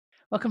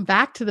Welcome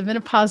back to the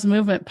Menopause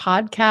Movement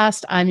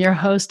podcast. I'm your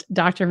host,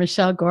 Dr.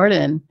 Michelle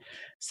Gordon.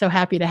 So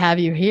happy to have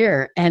you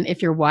here. And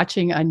if you're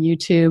watching on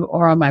YouTube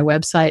or on my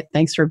website,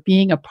 thanks for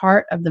being a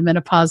part of the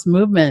Menopause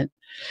Movement.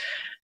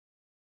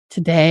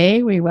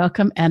 Today, we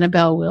welcome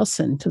Annabel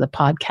Wilson to the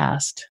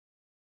podcast.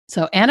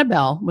 So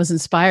Annabel was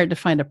inspired to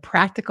find a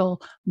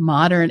practical,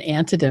 modern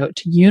antidote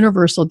to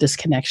universal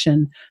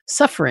disconnection,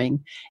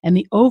 suffering, and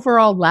the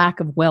overall lack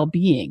of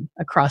well-being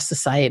across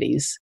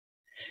societies.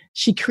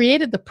 She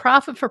created the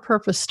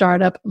profit-for-purpose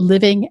startup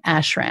Living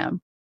Ashram.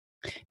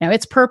 Now,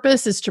 its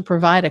purpose is to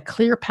provide a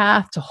clear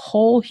path to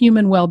whole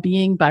human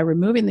well-being by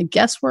removing the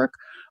guesswork,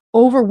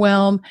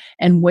 overwhelm,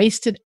 and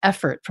wasted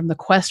effort from the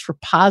quest for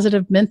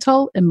positive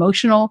mental,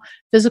 emotional,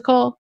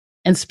 physical,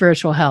 and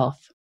spiritual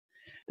health.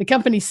 The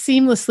company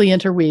seamlessly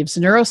interweaves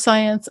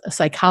neuroscience,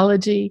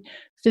 psychology,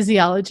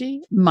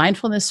 physiology,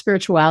 mindfulness,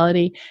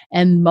 spirituality,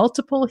 and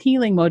multiple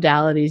healing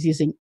modalities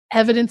using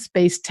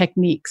evidence-based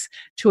techniques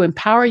to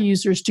empower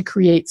users to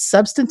create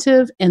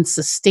substantive and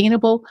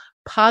sustainable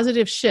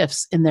positive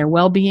shifts in their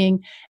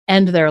well-being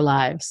and their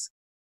lives.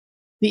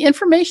 The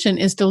information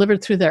is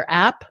delivered through their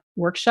app,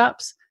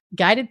 workshops,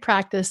 guided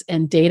practice,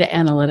 and data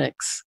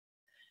analytics.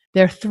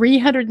 Their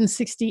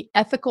 360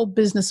 ethical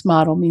business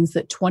model means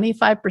that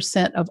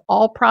 25% of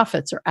all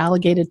profits are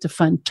allocated to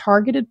fund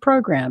targeted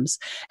programs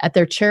at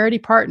their charity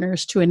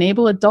partners to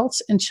enable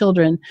adults and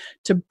children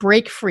to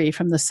break free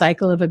from the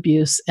cycle of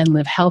abuse and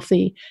live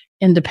healthy,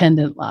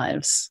 independent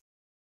lives.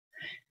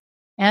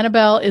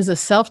 Annabel is a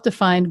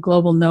self-defined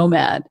global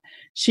nomad.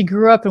 She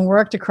grew up and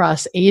worked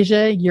across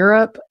Asia,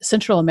 Europe,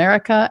 Central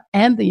America,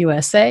 and the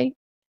USA.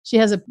 She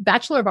has a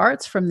Bachelor of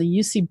Arts from the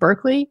UC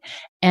Berkeley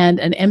and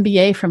an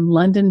MBA from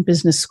London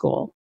Business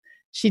School.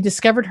 She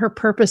discovered her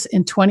purpose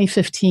in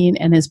 2015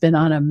 and has been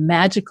on a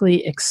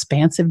magically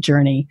expansive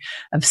journey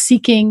of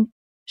seeking,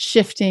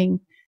 shifting,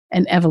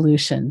 and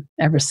evolution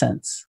ever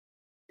since.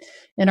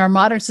 In our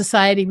modern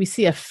society, we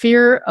see a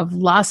fear of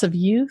loss of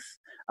youth,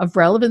 of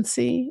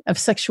relevancy, of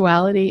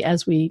sexuality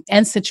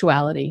and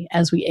sensuality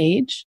as we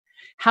age.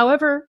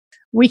 However,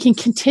 we can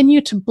continue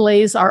to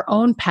blaze our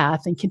own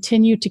path and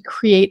continue to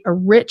create a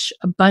rich,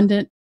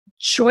 abundant,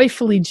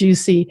 joyfully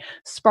juicy,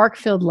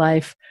 spark-filled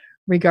life,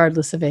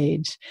 regardless of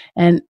age.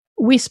 And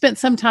we spent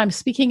some time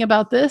speaking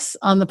about this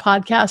on the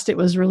podcast. It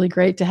was really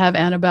great to have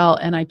Annabel,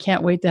 and I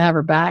can't wait to have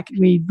her back.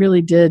 We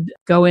really did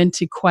go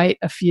into quite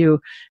a few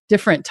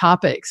different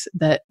topics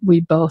that we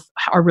both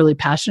are really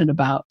passionate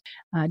about.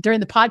 During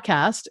the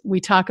podcast, we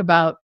talk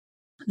about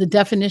the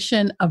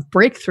definition of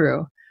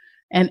breakthrough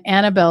and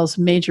Annabel's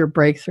major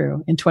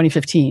breakthrough in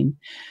 2015,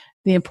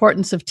 the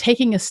importance of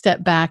taking a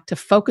step back to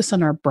focus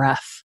on our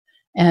breath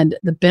and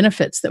the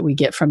benefits that we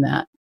get from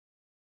that,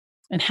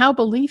 and how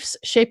beliefs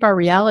shape our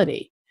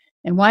reality,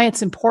 and why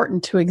it's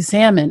important to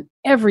examine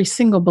every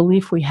single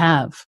belief we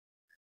have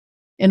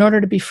in order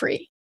to be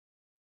free.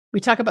 We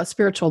talk about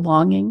spiritual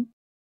longing.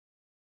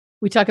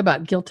 We talk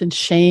about guilt and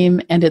shame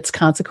and its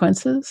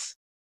consequences.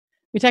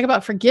 We talk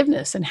about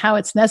forgiveness and how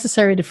it's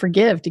necessary to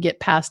forgive to get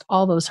past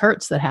all those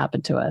hurts that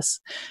happen to us.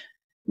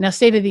 Now,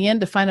 stay to the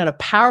end to find out a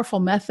powerful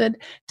method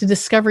to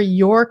discover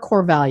your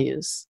core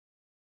values.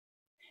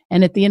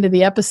 And at the end of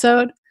the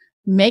episode,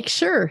 make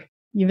sure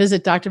you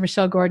visit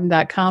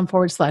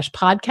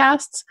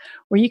drmichellegordon.com/podcasts,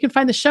 where you can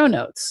find the show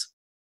notes,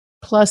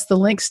 plus the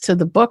links to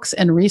the books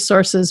and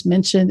resources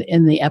mentioned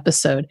in the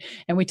episode.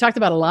 And we talked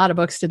about a lot of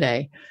books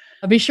today.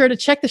 Be sure to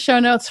check the show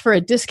notes for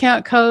a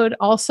discount code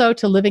also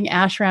to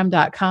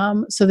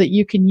livingashram.com so that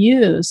you can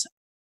use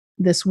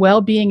this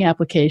well-being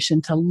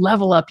application to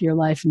level up your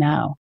life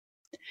now.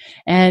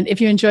 And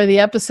if you enjoy the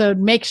episode,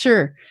 make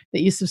sure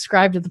that you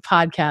subscribe to the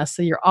podcast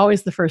so you're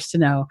always the first to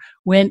know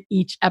when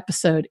each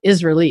episode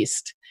is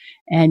released.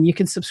 And you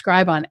can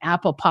subscribe on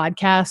Apple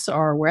Podcasts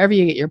or wherever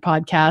you get your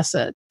podcasts,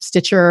 at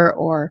Stitcher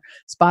or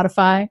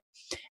Spotify.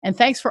 And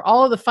thanks for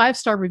all of the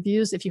 5-star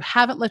reviews. If you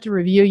haven't left a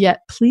review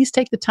yet, please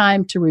take the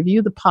time to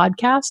review the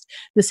podcast.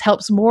 This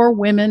helps more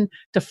women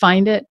to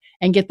find it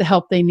and get the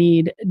help they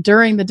need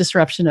during the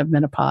disruption of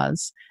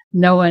menopause.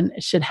 No one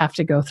should have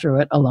to go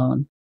through it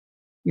alone.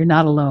 You're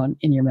not alone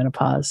in your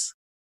menopause.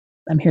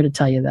 I'm here to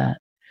tell you that.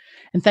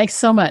 And thanks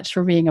so much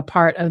for being a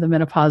part of the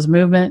menopause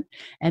movement.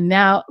 And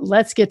now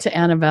let's get to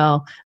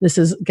Annabel. This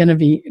is going to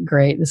be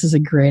great. This is a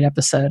great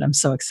episode. I'm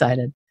so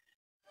excited.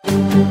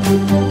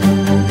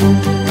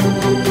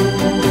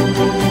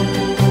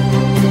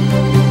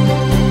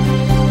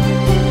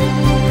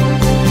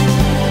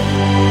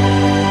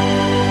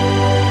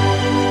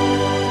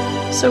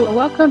 So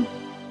welcome.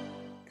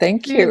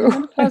 Thank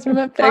you. Thanks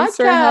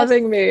for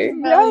having me.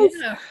 Yes.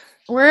 Yeah.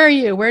 Where are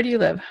you? Where do you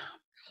live?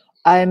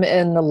 I'm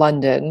in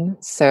London.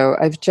 So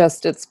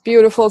it's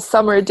beautiful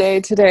summer day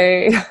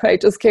today. I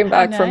just came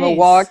back from a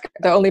walk.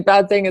 The only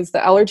bad thing is the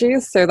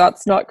allergies. So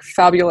that's not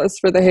fabulous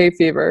for the hay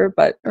fever,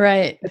 but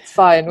it's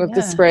fine with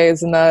the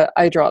sprays and the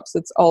eye drops.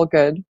 It's all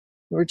good.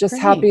 We're just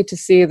happy to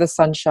see the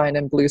sunshine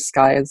and blue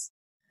skies.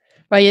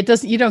 Right.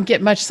 You don't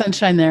get much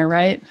sunshine there,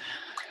 right?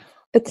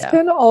 It's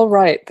been all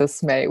right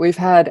this May. We've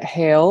had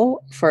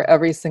hail for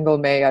every single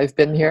May I've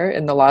been here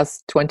in the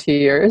last 20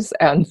 years,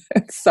 and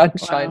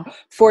sunshine. Wow.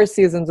 4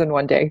 seasons in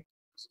one day.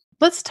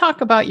 Let's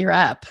talk about your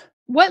app.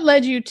 What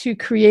led you to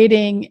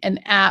creating an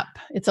app?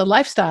 It's a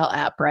lifestyle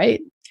app,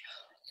 right?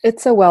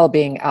 It's a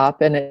well-being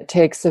app, and it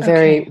takes a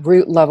very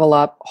root level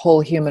up,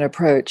 whole human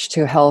approach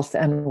to health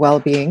and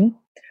well-being.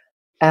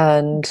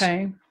 And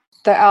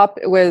the app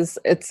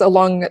it's a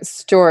long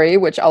story,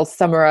 which I'll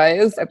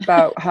summarize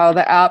about how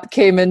the app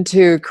came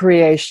into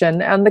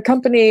creation. And the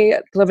company,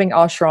 Living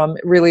Ashram,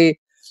 really,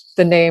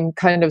 the name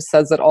kind of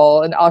says it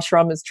all. An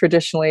ashram is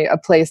traditionally a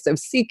place of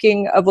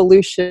seeking,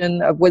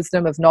 evolution, of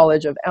wisdom, of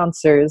knowledge, of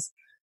answers.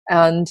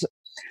 And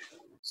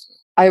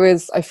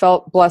I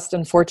felt blessed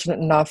and fortunate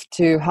enough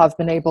to have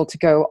been able to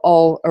go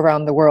all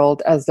around the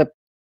world as a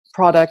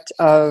product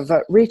of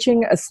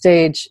reaching a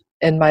stage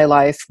in my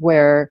life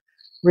where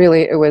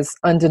really it was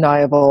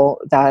undeniable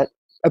that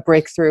a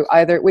breakthrough,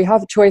 either we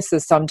have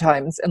choices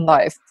sometimes in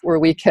life where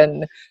we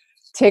can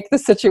take the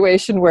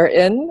situation we're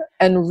in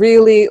and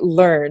really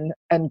learn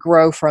and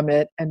grow from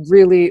it and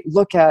really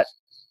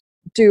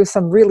do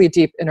some really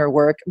deep inner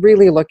work,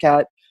 really look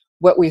at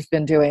what we've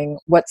been doing,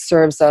 what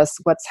serves us,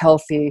 what's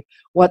healthy,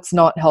 what's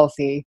not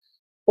healthy.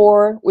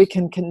 Or we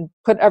can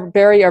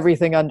bury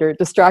everything under,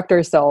 distract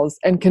ourselves,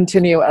 and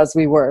continue as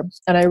we were.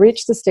 And I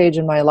reached the stage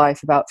in my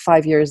life about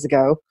 5 years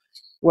ago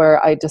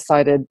where I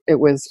decided it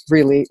was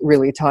really,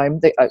 really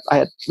time. I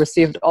had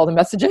received all the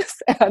messages,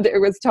 and it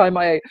was time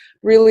I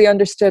really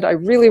understood. I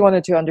really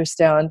wanted to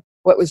understand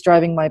what was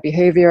driving my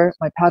behavior,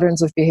 my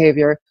patterns of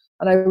behavior.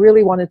 And I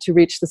really wanted to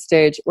reach the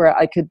stage where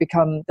I could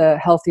become the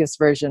healthiest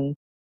version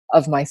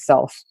of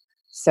myself.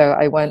 So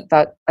I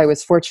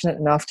was fortunate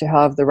enough to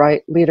have the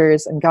right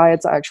leaders and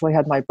guides. I actually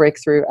had my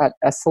breakthrough at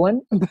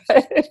Esalen.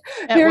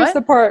 Here's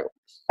the part.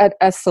 At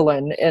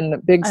Esalen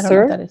in Big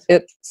Sur.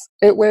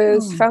 It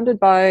was founded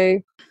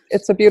by,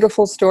 it's a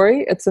beautiful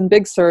story. It's in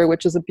Big Sur,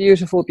 which is a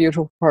beautiful,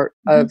 beautiful part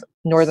of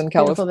Northern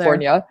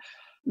California.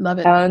 Love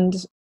it. And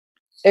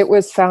it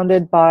was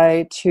founded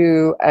by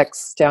 2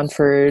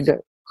 ex-Stanford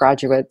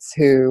graduates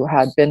who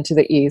had been to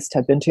the East,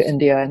 had been to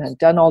India, and had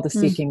done all the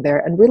seeking there,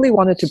 and really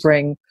wanted to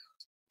bring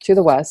to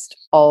the West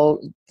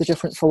all the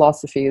different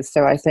philosophies.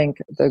 So I think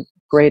the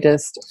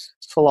greatest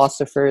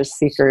philosophers,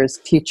 seekers,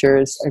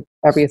 teachers,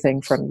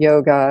 everything from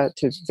yoga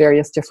to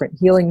various different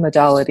healing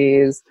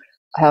modalities,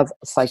 have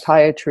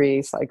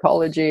psychiatry,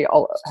 psychology,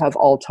 have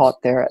all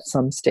taught there at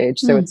some stage.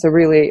 So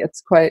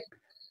it's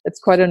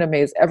quite an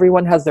amaze.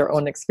 Everyone has their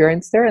own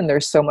experience there, and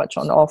there's so much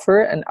on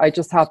offer. And I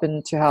just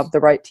happen to have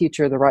the right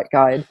teacher, the right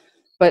guide.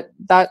 But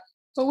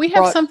we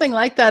have something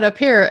like that up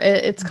here.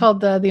 It's called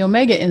the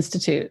Omega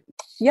Institute.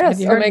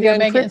 Yes, Omega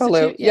and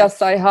Kripalu.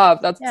 Yes, I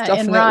have. That's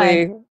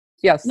definitely,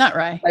 yes. Not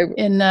Rye,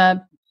 in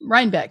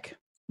Rhinebeck.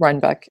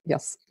 Rhinebeck,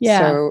 yes.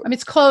 Yeah, so,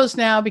 it's closed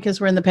now because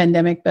we're in the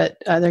pandemic, but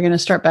they're going to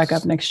start back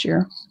up next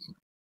year.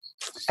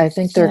 I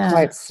think they're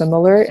quite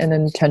similar in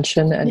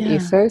intention and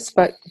ethos,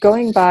 but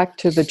going back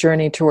to the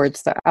journey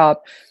towards the app,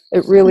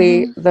 it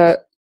really,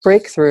 the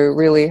breakthrough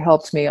really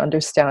helped me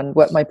understand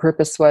what my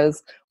purpose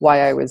was,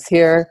 why I was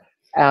here,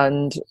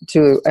 and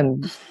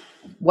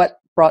what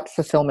brought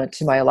fulfillment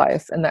to my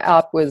life. And the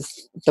app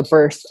was the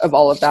birth of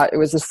all of that. It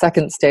was the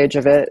second stage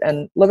of it.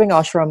 And Living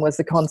Ashram was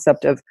the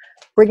concept of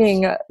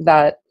bringing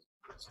that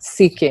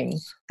seeking,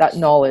 that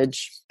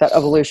knowledge, that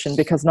evolution,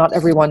 because not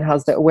everyone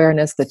has the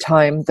awareness, the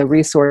time, the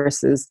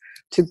resources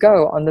to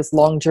go on this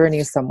long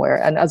journey somewhere.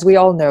 And as we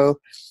all know,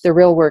 the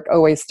real work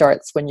always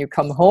starts when you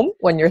come home,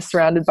 when you're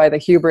surrounded by the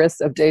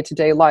hubris of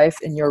day-to-day life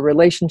in your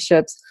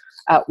relationships,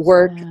 at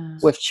work,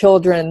 with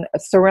children,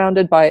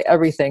 surrounded by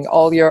everything,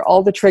 all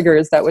the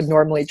triggers that would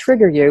normally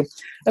trigger you.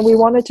 And we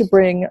wanted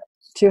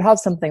to have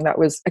something that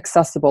was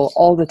accessible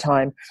all the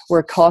time,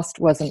 where cost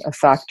wasn't a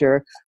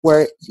factor,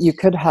 where you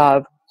could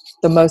have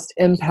the most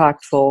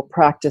impactful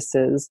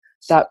practices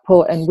that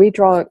pull, and we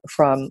draw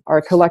from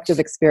our collective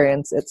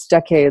experience. It's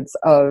decades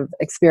of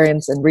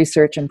experience and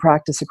research and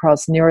practice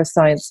across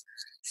neuroscience,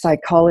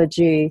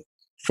 psychology,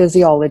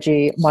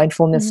 physiology,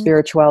 mindfulness,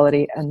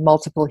 spirituality, and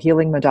multiple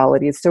healing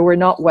modalities. So we're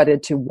not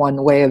wedded to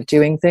one way of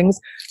doing things.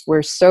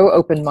 We're so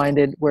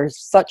open-minded. We're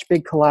such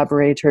big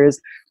collaborators.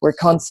 We're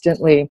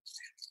constantly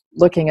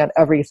looking at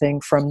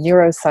everything from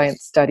neuroscience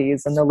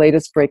studies and the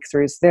latest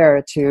breakthroughs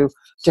there to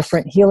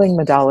different healing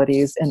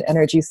modalities and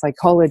energy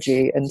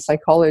psychology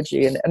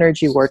and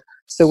energy work.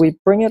 So we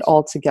bring it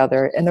all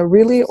together in a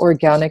really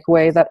organic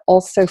way that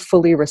also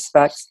fully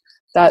respects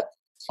that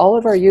all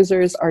of our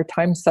users are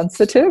time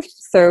sensitive,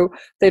 so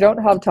they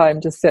don't have time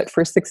to sit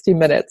for 60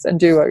 minutes and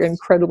do an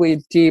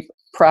incredibly deep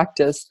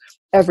practice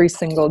every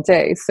single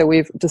day. So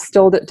we've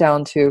distilled it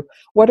down to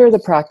what are the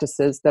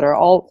practices that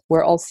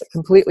we're all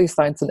completely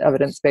science and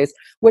evidence-based,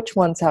 which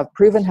ones have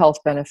proven health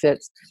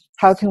benefits,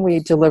 how can we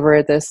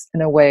deliver this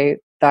in a way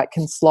that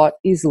can slot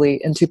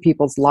easily into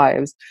people's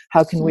lives,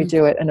 how can we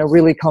do it in a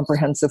really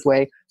comprehensive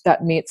way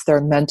that meets their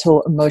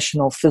mental,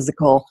 emotional,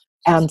 physical,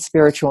 and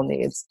spiritual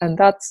needs. And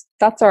that's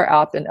our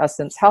app in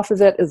essence. Half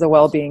of it is a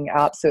well-being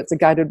app. So it's a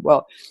guided,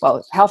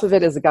 half of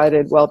it is a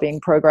guided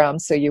well-being program.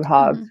 So you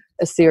have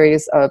a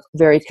series of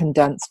very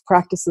condensed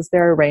practices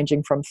there,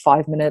 ranging from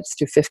 5 minutes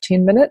to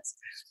 15 minutes.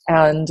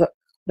 And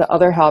the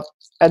other half,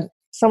 and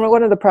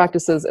one of the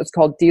practices, it's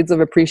called Deeds of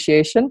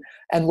Appreciation.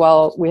 And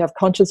while we have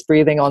conscious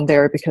breathing on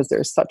there because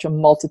there's such a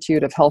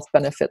multitude of health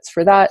benefits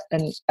for that,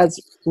 and as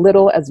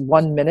little as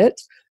 1 minute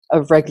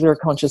of regular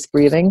conscious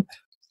breathing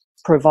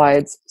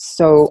provides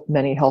so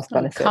many health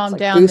benefits. Calm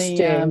down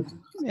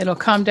it'll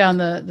calm down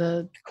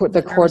the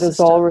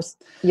cortisol.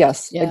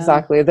 Yes,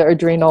 exactly. The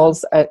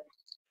adrenals.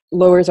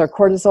 Lowers our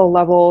cortisol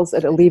levels.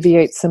 It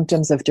alleviates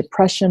symptoms of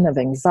depression, of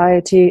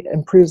anxiety,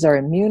 improves our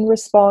immune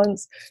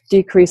response,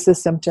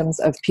 decreases symptoms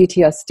of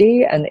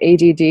PTSD and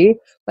ADD.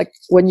 Like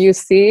when you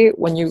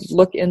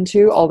look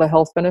into all the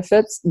health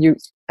benefits,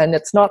 and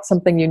it's not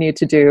something you need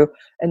to do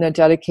in a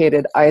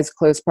dedicated eyes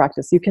closed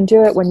practice. You can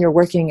do it when you're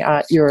working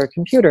at your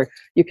computer.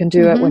 You can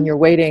do it when you're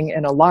waiting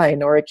in a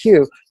line or a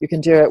queue. You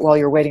can do it while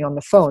you're waiting on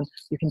the phone.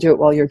 You can do it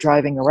while you're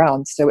driving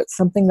around. So it's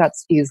something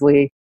that's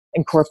easily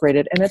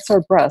incorporated, and it's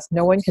our breath.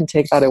 No one can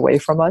take that away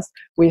from us.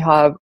 We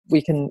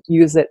can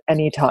use it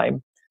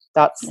anytime.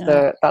 That's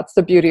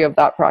the beauty of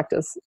that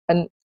practice.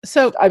 And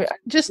so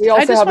we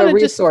also have a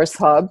resource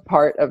hub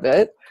part of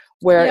it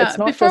where it's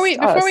not before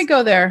we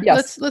go there,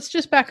 let's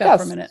just back up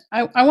for a minute.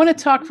 I want to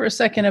talk for a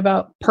second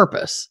about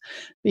purpose,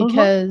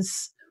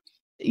 because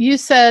you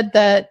said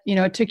that,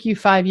 it took you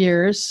 5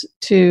 years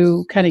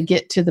to kind of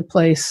get to the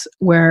place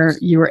where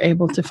you were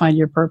able to find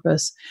your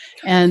purpose.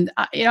 And,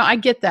 I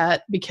get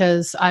that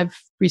because I've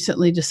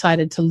recently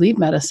decided to leave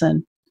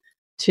medicine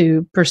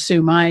to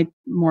pursue my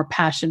more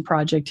passion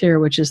project here,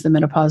 which is the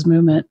menopause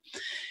movement.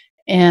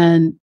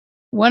 And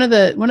one of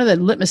the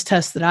litmus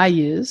tests that I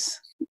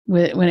use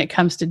when it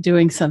comes to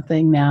doing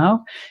something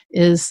now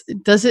is,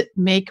 does it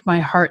make my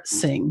heart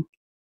sing?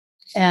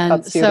 And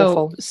that's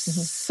beautiful.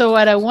 So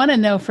what I want to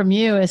know from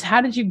you is, how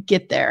did you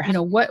get there?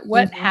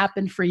 What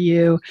happened for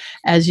you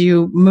as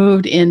you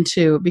moved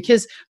into,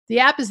 because the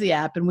app is the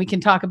app and we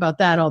can talk about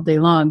that all day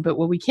long, but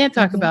what we can't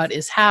talk about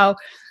is how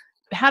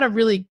to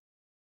really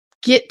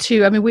get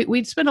to,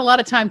 we spend a lot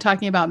of time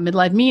talking about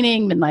midlife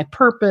meaning, midlife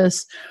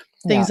purpose,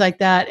 things like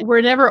that.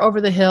 We're never over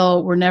the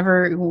hill.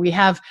 We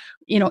have,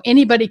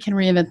 anybody can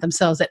reinvent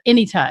themselves at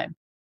any time.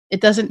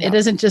 It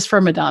isn't just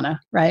for Madonna,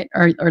 right?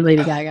 Or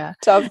Lady Gaga.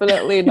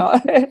 Definitely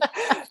not.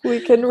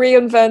 We can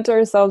reinvent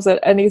ourselves at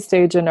any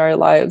stage in our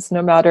lives,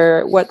 no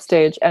matter what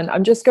stage. And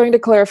I'm just going to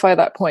clarify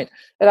that point.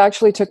 It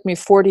actually took me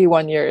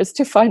 41 years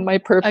to find my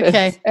purpose.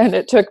 Okay. And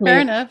it took me,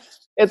 fair enough.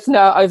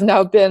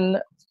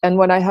 And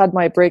when I had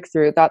my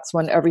breakthrough, that's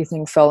when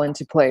everything fell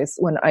into place,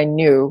 when I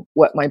knew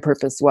what my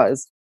purpose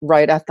was,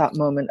 right at that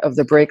moment of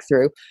the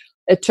breakthrough.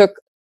 It took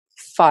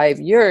 5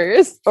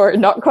 years, or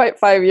not quite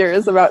 5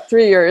 years, about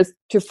 3 years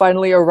to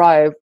finally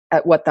arrive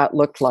at what that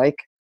looked like.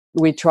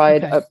 We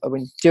tried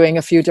doing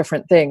a few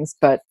different things,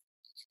 but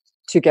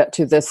to get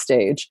to this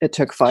stage, it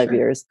took 5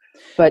 years.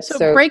 But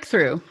so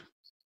breakthrough.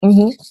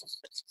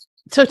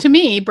 So to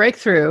me,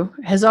 breakthrough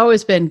has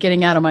always been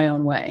getting out of my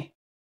own way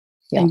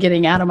and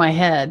getting out of my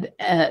head,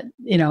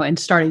 and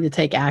starting to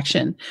take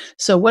action.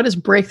 So what does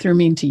breakthrough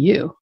mean to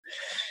you?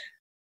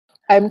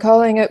 I'm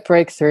calling it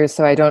breakthrough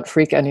so I don't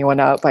freak anyone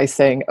out by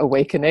saying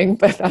awakening,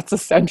 but that's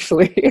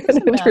essentially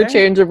an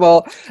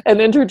interchangeable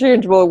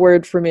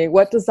word for me.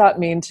 What does that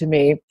mean to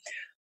me?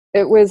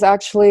 It was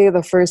actually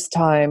the first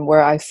time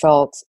where I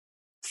felt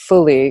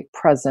fully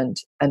present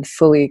and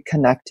fully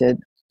connected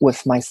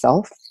with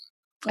myself.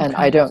 And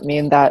I don't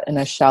mean that in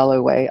a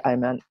shallow way. I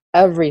meant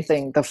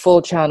everything, the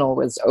full channel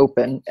was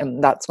open.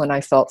 And that's when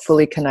I felt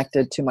fully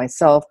connected to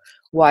myself,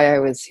 why I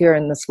was here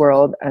in this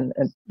world. And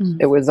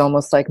it was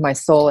almost like my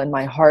soul and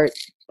my heart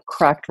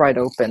cracked right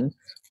open.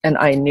 And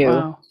I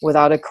knew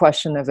without a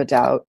question of a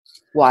doubt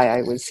why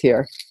I was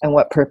here and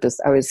what purpose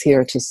I was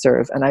here to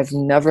serve. And I've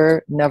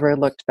never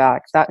looked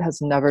back. That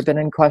has never been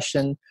in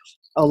question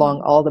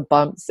along all the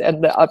bumps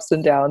and the ups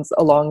and downs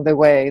along the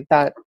way.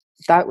 That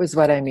was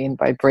what I mean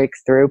by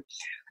breakthrough.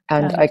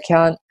 And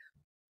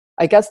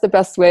I guess the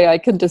best way I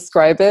can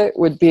describe it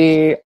would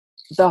be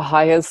the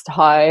highest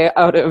high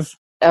out of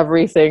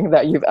everything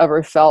that you've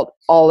ever felt,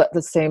 all at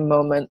the same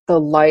moment. The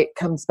light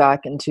comes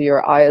back into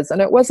your eyes.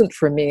 And it wasn't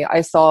for me.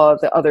 I saw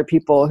the other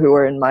people who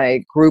were in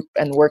my group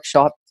and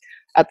workshop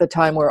at the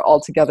time. We're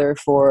all together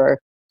for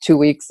 2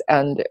 weeks,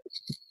 and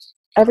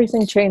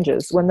everything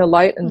changes. When the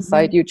light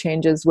inside you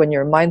changes, when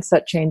your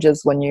mindset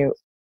changes, when you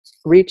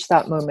reach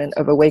that moment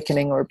of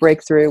awakening or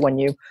breakthrough, when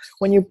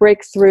you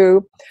break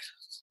through,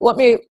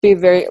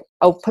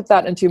 I'll put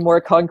that into more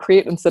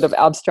concrete instead of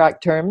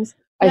abstract terms.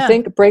 I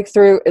think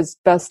breakthrough is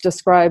best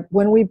described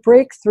when we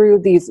break through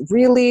these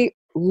really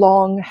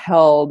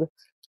long-held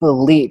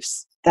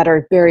beliefs that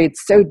are buried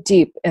so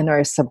deep in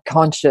our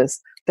subconscious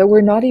that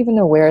we're not even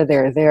aware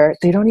they're there.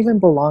 They don't even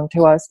belong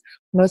to us.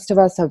 Most of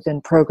us have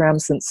been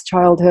programmed since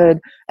childhood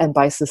and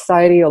by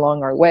society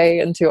along our way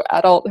into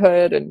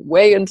adulthood and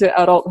way into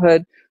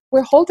adulthood.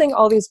 We're holding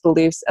all these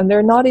beliefs and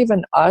they're not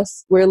even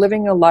us. We're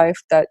living a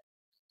life that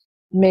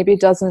maybe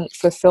doesn't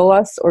fulfill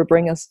us or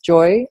bring us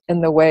joy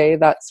in the way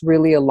that's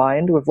really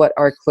aligned with what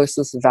our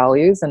closest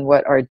values and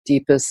what our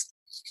deepest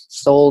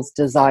soul's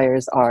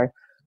desires are.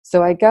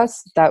 So I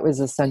guess that was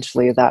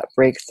essentially that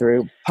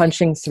breakthrough,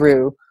 punching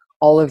through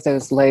all of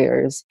those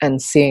layers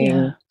and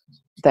seeing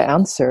the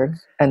answer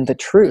and the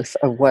truth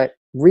of what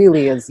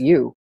really is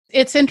you.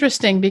 It's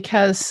interesting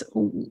because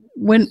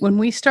when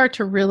we start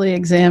to really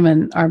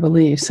examine our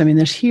beliefs, I mean,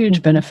 there's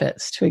huge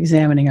benefits to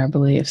examining our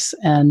beliefs.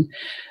 And,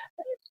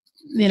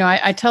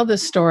 I tell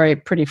this story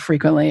pretty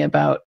frequently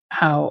about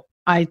how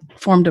I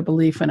formed a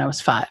belief when I was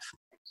 5.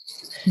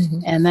 Mm-hmm.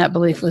 And that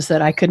belief was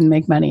that I couldn't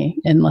make money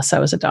unless I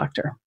was a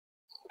doctor.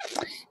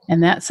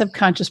 And that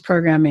subconscious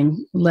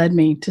programming led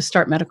me to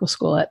start medical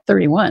school at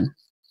 31.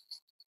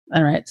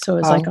 All right. So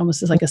it was like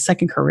almost like a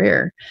second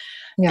career.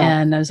 Yeah.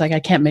 And I was like, I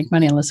can't make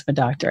money unless I'm a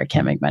doctor. I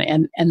can't make money.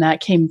 And that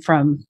came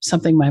from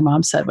something my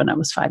mom said when I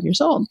was 5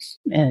 years old.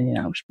 And,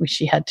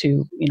 she had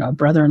a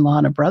brother-in-law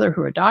and a brother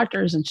who were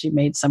doctors. And she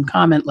made some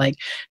comment like,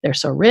 they're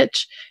so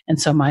rich.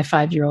 And so my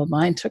 5-year-old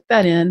mind took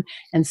that in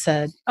and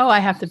said, oh, I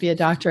have to be a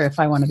doctor if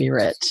I want to be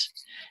rich.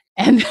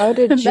 And how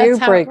did you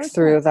break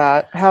through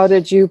that? How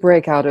did you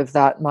break out of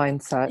that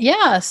mindset?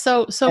 Yeah.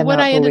 So what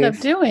I ended up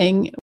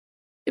doing,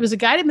 it was a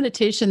guided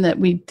meditation that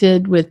we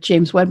did with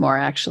James Wedmore,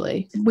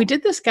 actually. We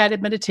did this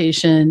guided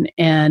meditation,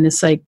 and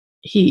it's like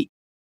he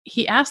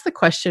asked the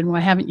question,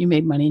 why haven't you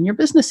made money in your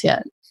business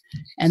yet?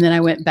 And then I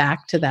went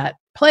back to that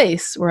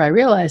place where I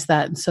realized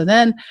that. And so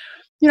then,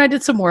 I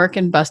did some work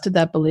and busted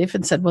that belief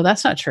and said, well,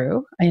 that's not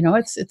true.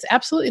 It's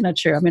absolutely not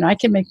true. I mean, I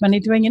can make money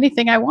doing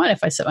anything I want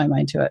if I set my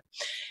mind to it.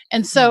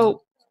 And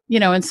so,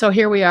 and so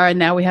here we are, and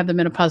now we have the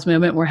menopause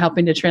movement. We're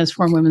helping to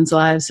transform women's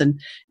lives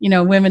and,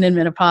 women in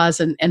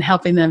menopause and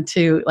helping them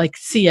to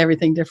see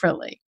everything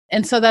differently.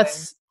 And so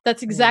that's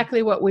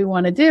exactly what we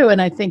want to do.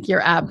 And I think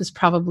your app is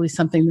probably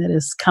something that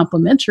is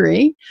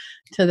complementary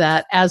to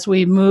that as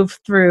we move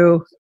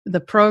through the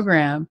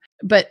program.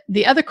 But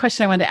the other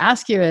question I wanted to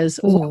ask you is,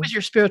 what was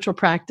your spiritual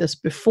practice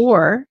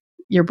before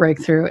your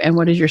breakthrough, and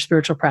what is your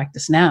spiritual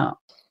practice now?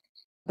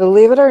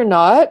 Believe it or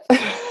not,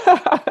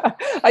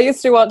 I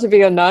used to want to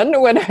be a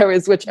nun when I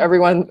was, which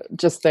everyone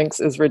just thinks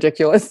is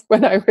ridiculous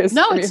when I was.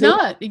 No, it's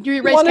not.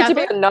 You wanted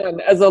Catholic? To be a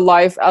nun as a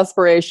life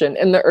aspiration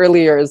in the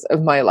early years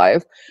of my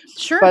life.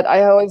 Sure. But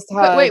I always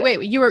had...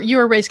 Wait. You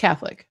were raised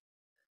Catholic?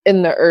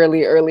 In the early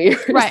years.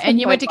 Right, and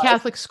you went to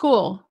Catholic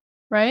school,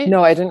 right?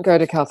 No, I didn't go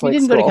to Catholic school. You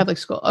didn't go to Catholic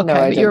school. Okay, no,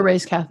 but you were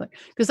raised Catholic.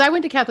 Because I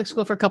went to Catholic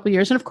school for a couple of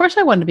years, and of course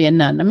I wanted to be a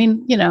nun. I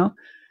mean,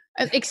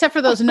 except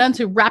for those nuns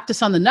who rapped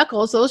us on the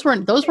knuckles. Those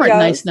weren't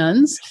nice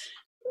nuns.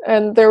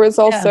 And there was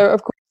also,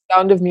 of course,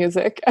 Sound of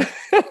Music.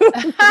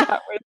 That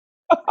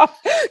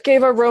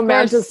gave a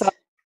romanticized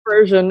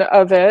version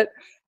of it.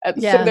 And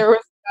so there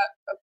was,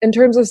 in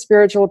terms of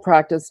spiritual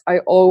practice, I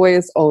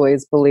always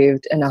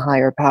believed in a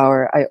higher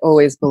power. I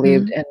always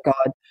believed in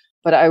God.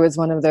 But I was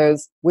one of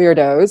those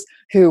weirdos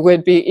who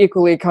would be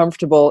equally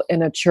comfortable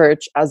in a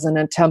church as in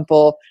a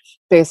temple,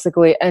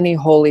 basically any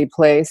holy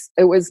place.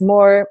 It was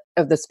more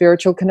of the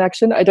spiritual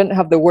connection. I didn't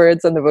have the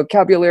words and the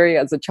vocabulary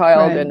as a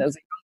child and as a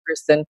young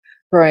person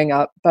growing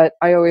up, but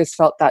I always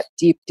felt that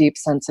deep, deep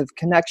sense of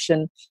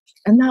connection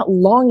and that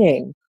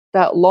longing.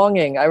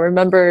 I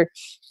remember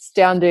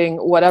standing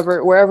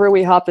wherever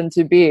we happened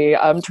to be,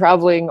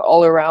 traveling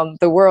all around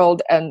the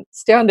world and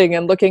standing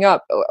and looking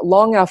up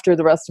long after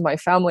the rest of my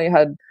family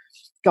had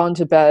gone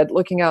to bed,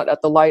 looking out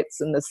at the lights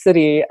in the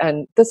city,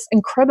 and this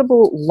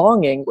incredible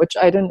longing, which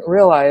I didn't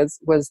realize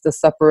was the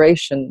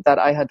separation that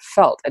I had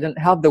felt. I didn't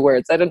have the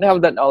words. I didn't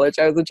have that knowledge.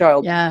 I was a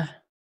child. Yeah.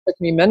 It took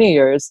me many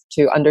years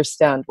to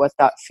understand what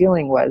that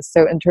feeling was.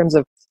 So in terms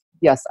of,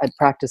 yes, I'd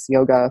practiced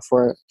yoga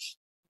for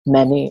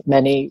many,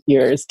 many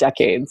years,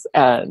 decades.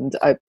 And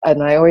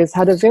I always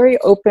had I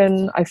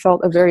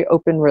felt a very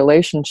open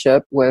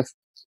relationship with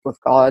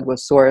God, with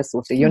Source,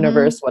 with the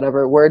universe,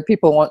 whatever word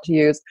people want to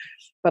use.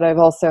 But I've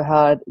also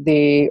had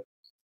the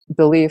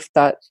belief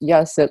that,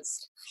 yes,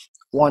 it's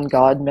one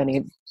God,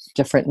 many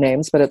different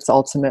names, but it's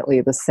ultimately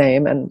the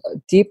same, and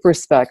deep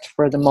respect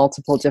for the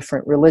multiple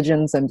different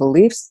religions and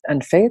beliefs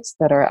and faiths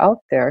that are out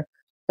there.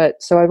 But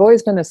so I've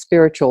always been a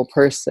spiritual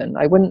person.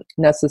 I wouldn't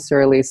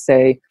necessarily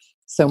say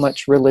so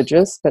much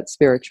religious, but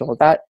spiritual.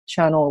 That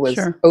channel was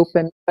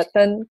open, but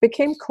then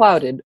became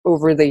clouded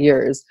over the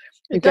years.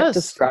 You get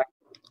distracted.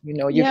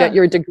 You get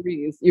your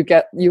degrees,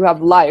 you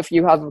have life,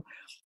 you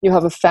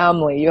have a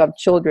family, you have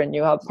children,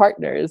 you have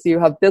partners, you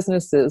have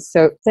businesses.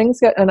 So things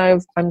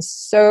I'm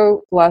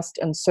so blessed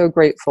and so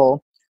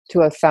grateful to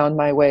have found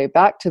my way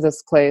back to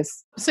this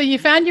place. So you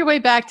found your way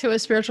back to a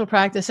spiritual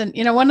practice. And,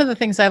 one of the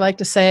things I like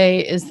to say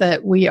is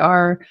that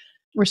we're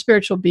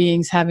spiritual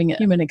beings having a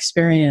human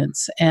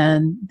experience.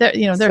 And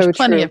there's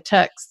plenty of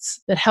texts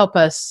that help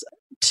us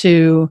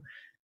to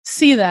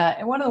see that.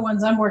 And one of the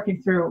ones I'm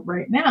working through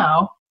right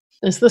now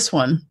is this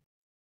one.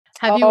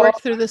 Have you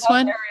worked through this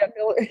one?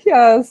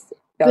 Yes.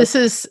 This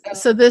is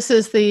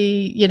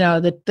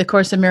the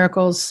Course in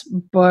Miracles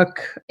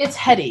book. It's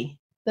heady.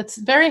 That's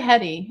very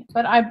heady,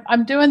 but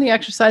I'm doing the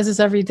exercises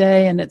every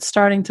day, and it's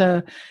starting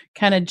to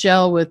kind of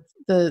gel with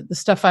the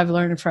stuff I've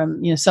learned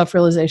from,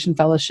 Self-Realization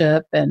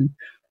Fellowship and,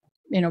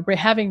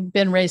 having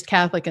been raised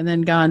Catholic and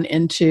then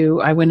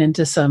I went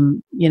into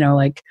some,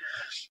 like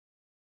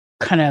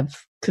kind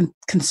of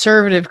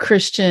conservative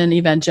Christian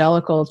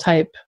evangelical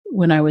type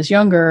when I was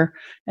younger.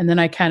 And then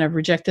I kind of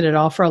rejected it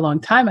all for a long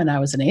time and I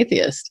was an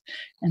atheist.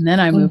 And then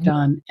I moved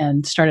on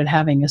and started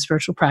having a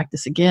spiritual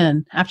practice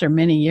again after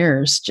many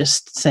years,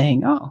 just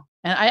saying, oh,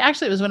 and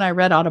it was when I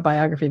read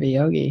Autobiography of a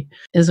Yogi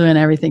is when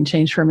everything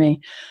changed for me.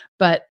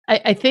 But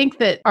I think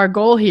that our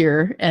goal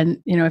here,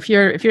 and if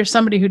you're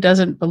somebody who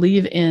doesn't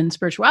believe in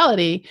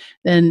spirituality,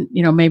 then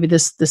maybe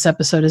this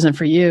episode isn't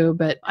for you.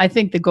 But I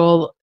think the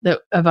goal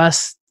of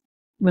us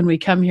when we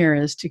come here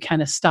is to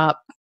kind of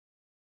stop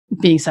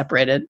being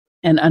separated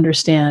and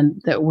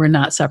understand that we're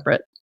not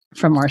separate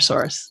from our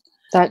source.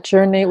 That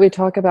journey, we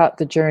talk about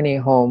the journey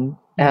home,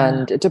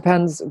 and it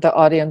depends the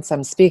audience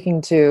I'm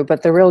speaking to,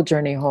 but the real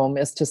journey home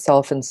is to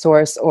self and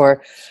source,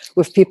 or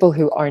with people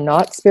who are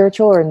not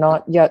spiritual or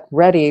not yet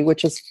ready,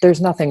 which is, there's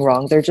nothing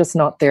wrong. They're just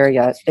not there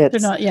yet. They're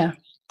not, yeah.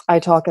 I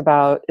talk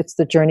about it's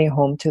the journey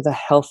home to the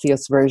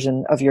healthiest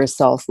version of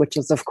yourself, which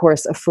is, of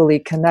course, a fully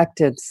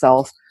connected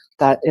self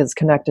that is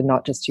connected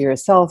not just to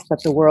yourself,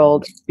 but the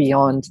world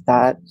beyond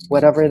that,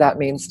 whatever that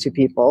means to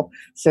people.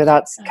 So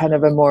that's kind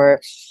of a more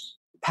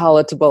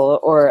palatable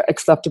or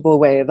acceptable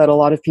way that a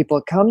lot of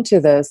people come to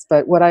this.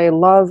 But what I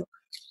love,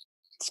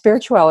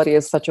 spirituality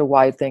is such a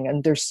wide thing,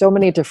 and there's so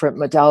many different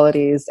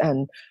modalities,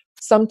 and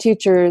some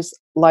teachers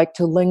like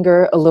to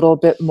linger a little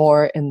bit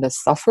more in the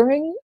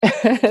suffering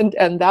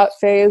and that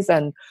phase.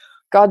 And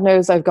God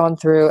knows I've gone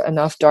through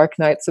enough dark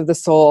nights of the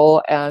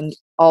soul and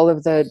all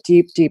of the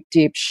deep, deep,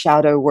 deep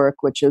shadow work,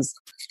 which is,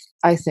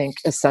 I think,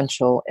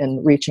 essential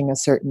in reaching a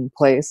certain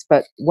place.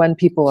 But when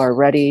people are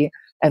ready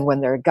and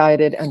when they're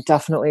guided, and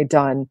definitely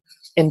done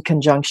in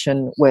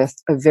conjunction with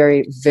a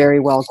very, very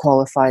well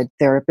qualified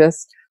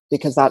therapist,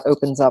 because that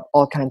opens up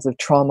all kinds of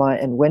trauma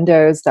and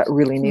windows that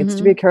really needs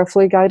to be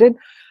carefully guided.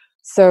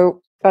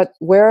 So, but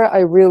where I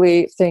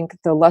really think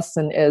the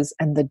lesson is,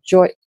 and the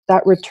joy,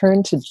 that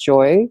return to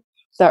joy,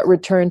 that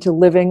return to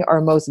living our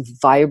most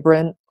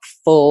vibrant,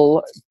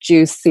 full,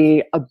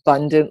 juicy,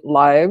 abundant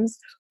lives,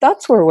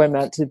 that's where we're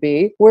meant to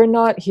be. We're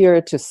not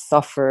here to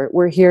suffer.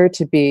 We're here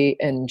to be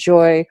in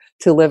joy,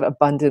 to live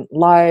abundant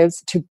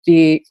lives, to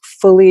be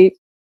fully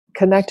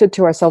connected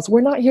to ourselves. We're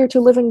not here to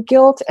live in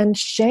guilt and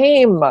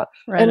shame. Right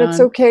and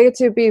it's on. okay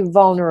to be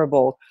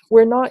vulnerable.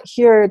 We're not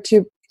here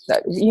to,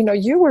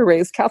 you were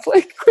raised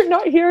Catholic. We're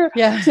not here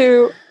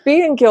to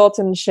be in guilt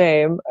and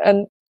shame.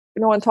 And,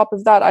 on top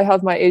of that, I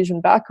have my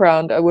Asian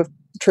background with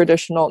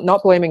traditional,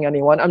 not blaming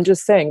anyone. I'm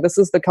just saying this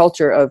is the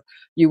culture of,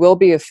 you will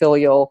be a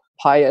filial,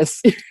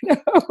 pious,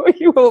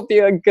 you will be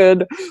a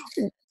good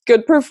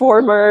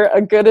performer,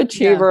 a good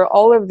achiever,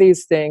 all of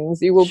these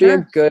things. You will be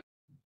a good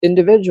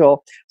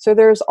individual. So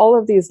there's all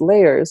of these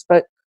layers,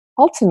 but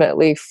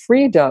ultimately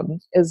freedom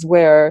is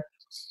where,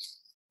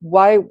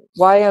 why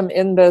I'm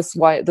in this,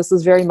 why this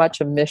is very much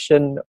a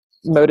mission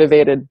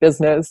motivated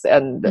business,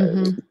 and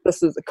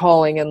this is a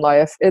calling in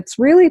life. It's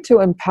really to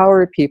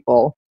empower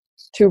people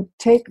to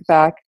take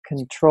back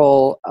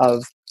control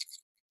of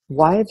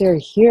why they're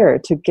here,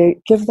 to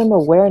give them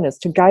awareness,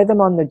 to guide them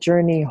on the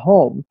journey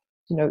home.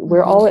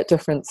 We're all at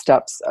different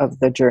steps of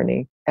the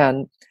journey,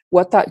 and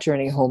what that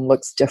journey home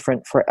looks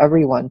different for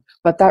everyone.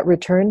 But that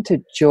return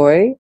to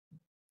joy,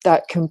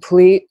 that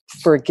complete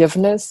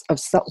forgiveness of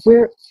self,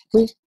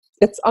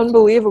 it's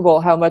unbelievable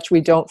how much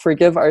we don't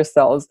forgive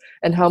ourselves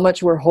and how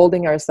much we're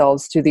holding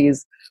ourselves to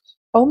these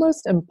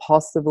almost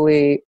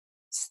impossibly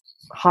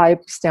high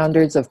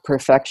standards of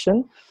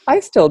perfection. I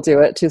still do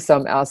it to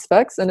some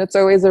aspects, and it's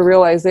always a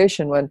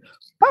realization when,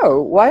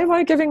 oh, why am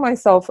I giving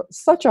myself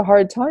such a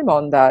hard time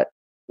on that,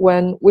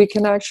 when we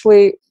can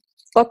actually,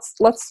 let's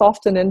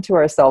soften into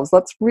ourselves.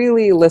 Let's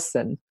really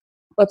listen.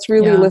 Let's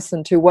really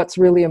listen to what's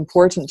really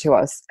important to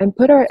us and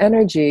put our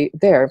energy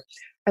there.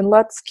 And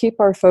let's keep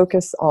our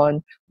focus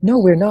on, no,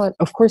 we're not.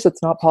 Of course,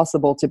 it's not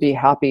possible to be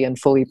happy and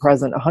fully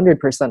present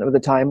 100% of the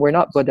time. We're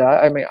not Buddha.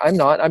 I mean, I'm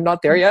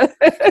not there yet.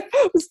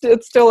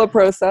 It's still a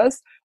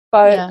process.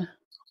 But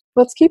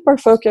let's keep our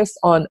focus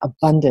on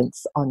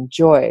abundance, on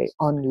joy,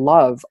 on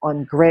love,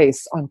 on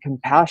grace, on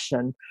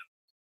compassion.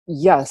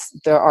 Yes,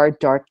 there are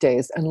dark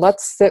days, and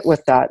let's sit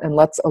with that and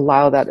let's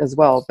allow that as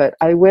well. But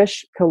I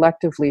wish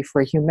collectively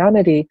for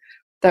humanity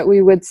that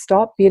we would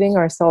stop beating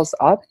ourselves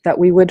up, that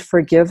we would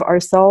forgive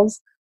ourselves,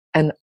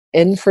 and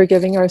in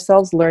forgiving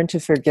ourselves, learn to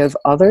forgive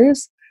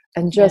others,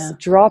 and just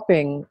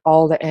dropping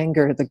all the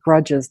anger, the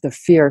grudges, the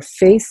fear,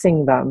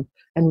 facing them,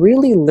 and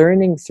really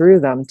learning through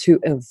them to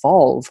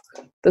evolve.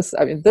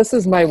 This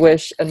is my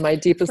wish and my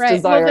deepest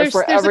desire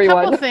for everyone. There's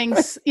a couple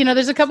things,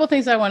 there's a couple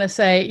things I want to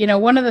say.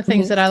 One of the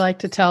things that I like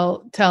to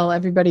tell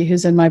everybody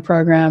who's in my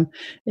program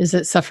is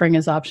that suffering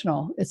is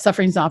optional.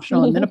 Suffering is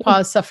optional in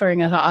menopause.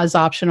 Suffering is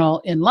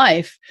optional in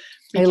life,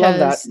 because I love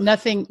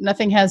that.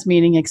 nothing has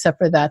meaning except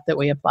for that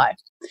we apply.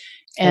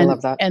 And I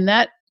love that. And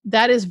that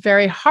that is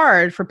very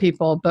hard for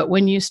people. But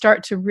when you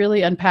start to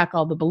really unpack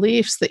all the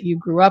beliefs that you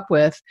grew up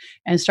with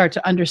and start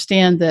to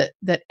understand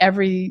that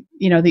every,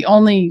 the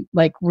only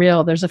like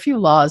real, there's a few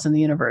laws in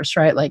the universe,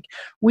 right? Like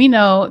we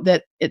know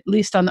that at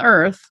least on the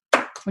earth,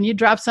 when you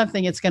drop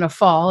something, it's going to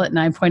fall at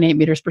 9.8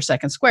 meters per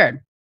second squared.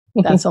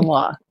 That's a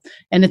law.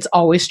 And it's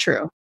always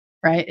true,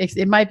 right?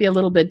 It might be a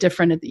little bit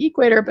different at the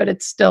equator, but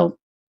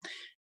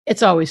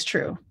it's always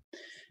true.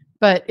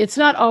 But it's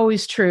not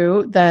always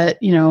true that,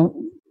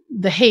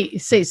 the hate,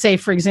 say,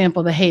 for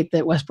example, the hate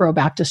that Westboro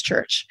Baptist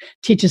Church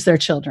teaches their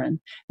children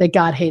that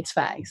God hates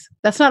fags.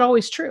 That's not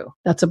always true.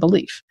 That's a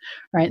belief,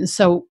 right? And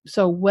so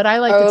what I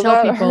like to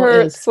tell people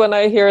hurts is, when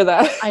I hear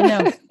that. I know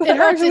it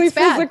hurts. Actually, it's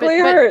bad, physically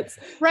hurts.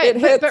 Right, it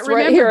hits but remember,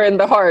 right here in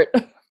the heart.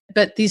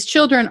 But these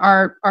children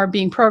are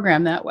being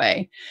programmed that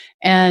way,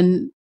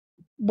 and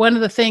one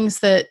of the things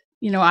that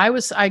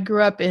I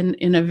grew up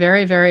in a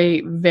very,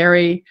 very,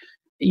 very,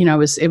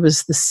 it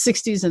was the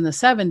 60s and the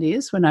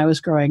 70s when I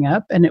was growing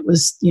up. And it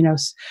was,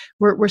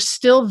 we're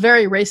still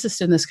very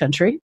racist in this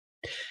country.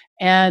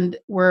 And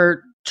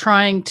we're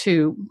trying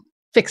to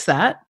fix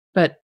that,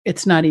 but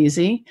it's not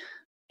easy.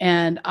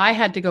 And I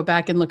had to go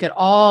back and look at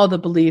all the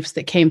beliefs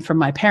that came from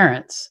my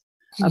parents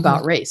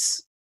about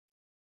race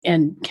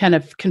and kind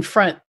of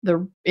confront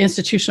the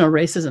institutional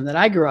racism that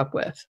I grew up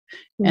with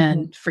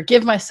and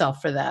forgive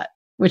myself for that.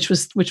 Which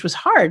was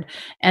hard,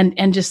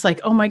 and just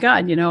like, oh my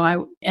God,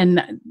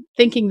 and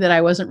thinking that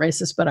I wasn't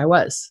racist, but I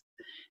was,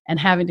 and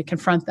having to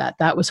confront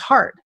that was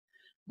hard.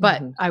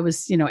 But I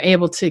was,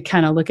 able to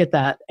kind of look at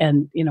that,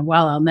 and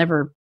while I'll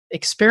never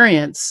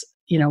experience,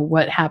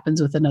 what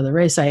happens with another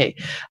race, I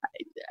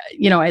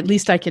at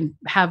least I can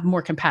have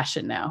more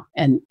compassion now,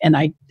 and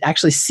I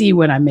actually see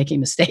when I'm making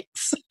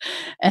mistakes,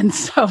 and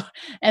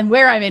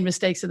where I made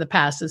mistakes in the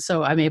past, and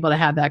so I'm able to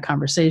have that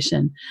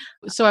conversation.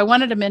 So I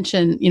wanted to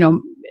mention,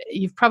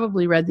 you've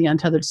probably read The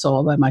Untethered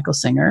Soul by Michael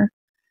Singer.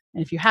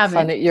 And if you haven't,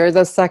 funny, you're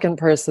the second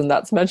person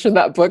that's mentioned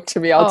that book to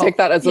me. I'll take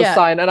that as a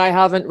sign, and I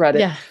haven't read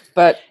it,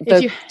 but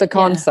the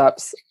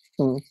concepts.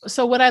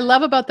 So what I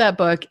love about that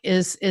book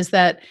is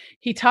that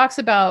he talks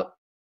about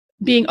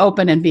being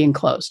open and being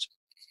closed.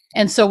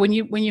 And so when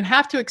you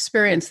have to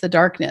experience the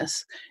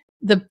darkness,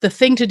 the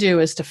thing to do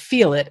is to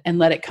feel it and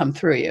let it come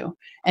through you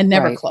and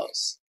never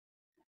close.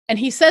 And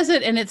he says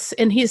it,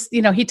 and he's,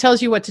 he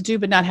tells you what to do,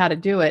 but not how to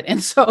do it.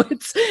 And so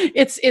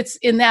it's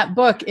in that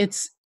book,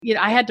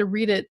 I had to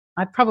read it.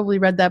 I probably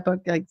read that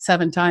book like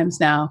 7 times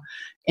now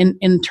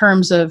in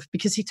terms of,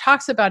 because he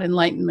talks about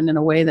enlightenment in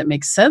a way that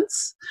makes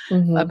sense,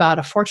 about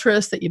a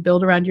fortress that you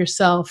build around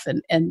yourself.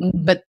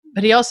 But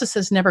he also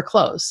says, never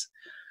close.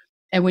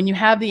 And when you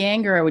have the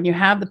anger, when you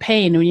have the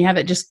pain, when you have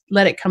it, just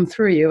let it come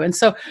through you. And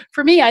so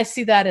for me, I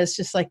see that as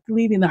just like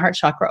leaving the heart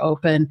chakra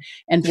open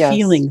and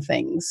feeling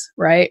things,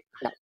 right?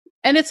 Yeah.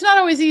 And it's not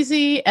always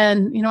easy.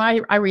 And,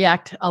 I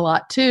react a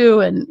lot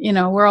too. And,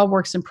 we're all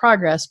works in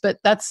progress, but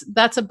that's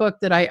a book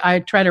that I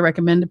try to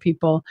recommend to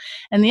people.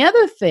 And the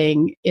other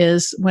thing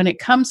is when it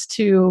comes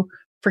to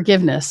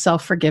forgiveness,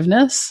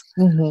 self-forgiveness,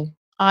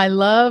 I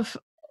love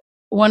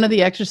one of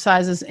the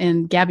exercises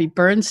in Gabby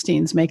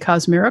Bernstein's May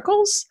Cause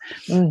Miracles,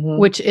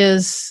 which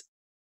is,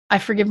 I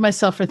forgive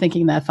myself for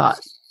thinking that thought.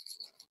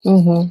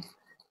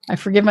 I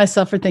forgive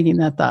myself for thinking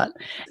that thought.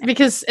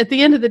 Because at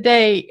the end of the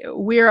day,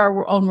 we're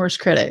our own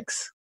worst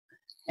critics.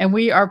 And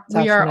we are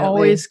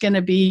always going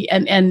to be,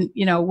 and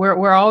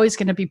we're always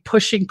going to be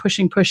pushing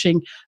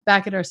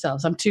back at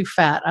ourselves. I'm too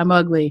fat. I'm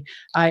ugly.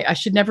 I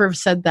should never have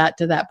said that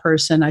to that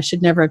person. I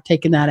should never have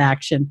taken that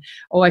action.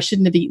 Oh, I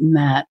shouldn't have eaten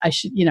that. I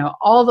should,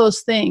 all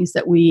those things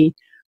that we,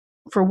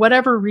 for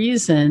whatever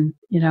reason,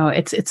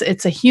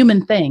 it's a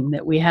human thing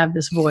that we have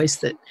this voice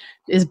that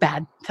is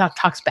bad,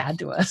 talks bad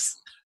to us.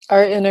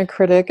 Our inner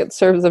critic, it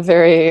serves a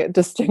very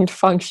distinct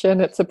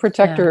function. It's a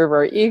protector of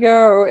our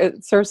ego.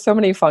 It serves so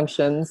many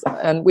functions,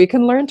 and we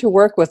can learn to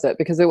work with it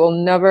because it will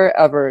never,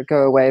 ever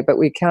go away, but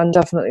we can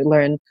definitely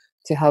learn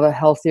to have a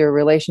healthier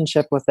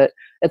relationship with it.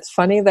 It's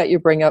funny that you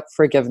bring up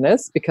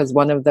forgiveness, because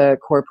one of the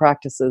core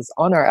practices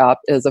on our app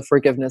is a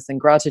forgiveness and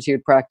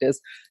gratitude practice,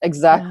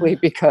 exactly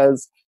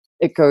because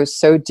it goes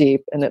so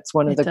deep, and it's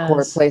one of the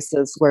core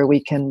places where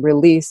we can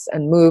release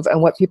and move.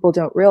 And what people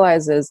don't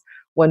realize is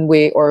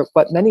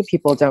what many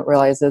people don't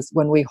realize is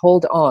when we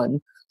hold on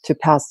to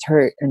past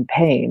hurt and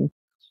pain,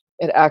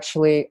 it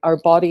actually, our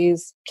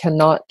bodies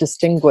cannot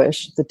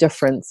distinguish the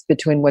difference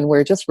between when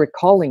we're just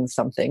recalling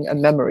something, a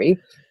memory,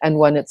 and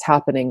when it's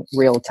happening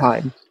real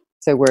time.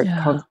 So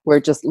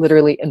we're just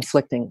literally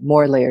inflicting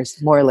more layers.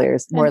 That's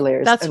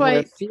and why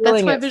we're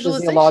feeling it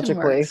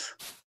physiologically. Works.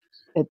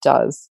 It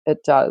does.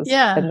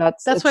 Yeah. And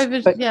that's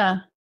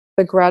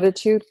the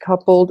gratitude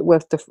coupled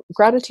with the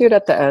gratitude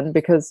at the end,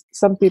 because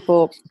some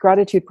people,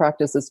 gratitude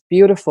practice is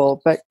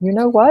beautiful, but you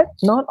know what?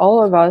 Not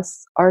all of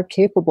us are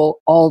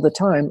capable all the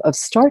time of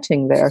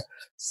starting there.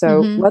 So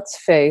let's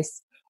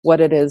face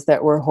what it is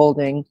that we're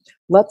holding.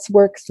 Let's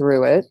work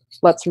through it.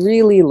 Let's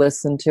really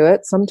listen to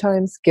it.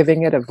 Sometimes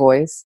giving it a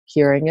voice,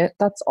 hearing it,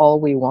 that's all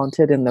we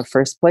wanted in the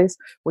first place.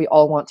 We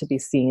all want to be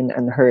seen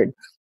and heard.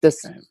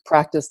 this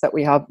practice that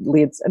we have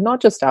leads, and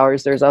not just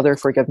ours, there's other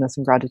forgiveness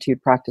and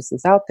gratitude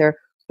practices out there,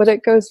 but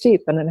it goes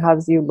deep, and it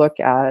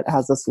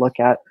has us look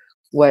at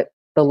what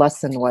the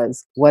lesson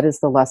was. What is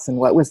the lesson?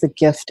 What was the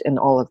gift in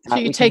all of that? So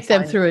you take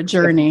them through a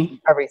journey.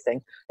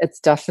 Everything. It's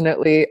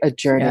definitely a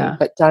journey,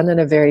 but done in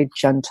a very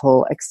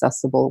gentle,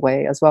 accessible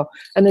way as well.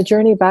 And a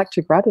journey back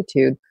to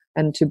gratitude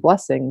and to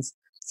blessings.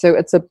 So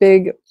it's a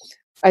big,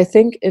 I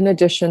think, in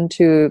addition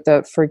to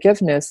the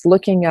forgiveness,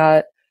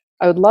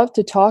 I would love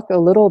to talk a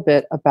little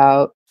bit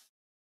about,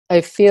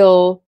 I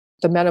feel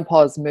the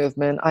menopause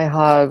movement. I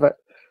have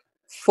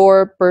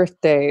 4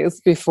 birthdays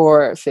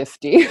before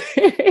 50.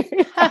 So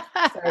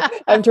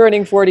I'm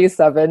turning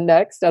 47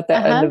 next at the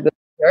end of the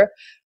year.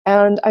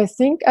 And I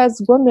think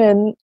as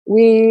women,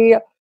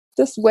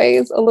 this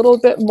weighs a little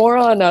bit more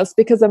on us,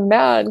 because a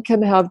man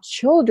can have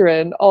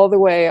children all the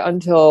way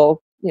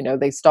until,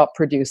 they stop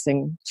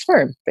producing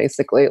sperm,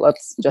 basically.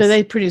 So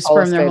they produce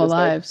sperm their whole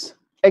lives.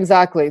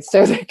 Exactly.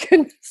 So they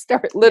can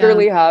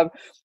literally have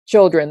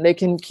children. They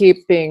can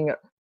keep being,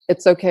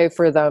 it's okay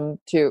for them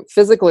to,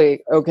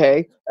 physically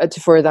okay,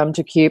 for them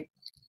to keep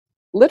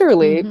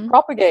literally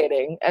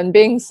propagating and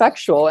being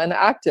sexual and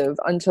active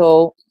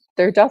until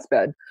their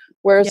deathbed.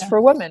 Whereas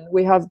for women,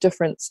 we have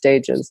different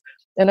stages.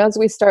 And as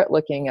we start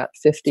looking at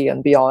 50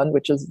 and beyond,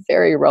 which is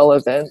very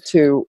relevant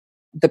to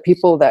the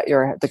people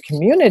the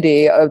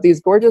community of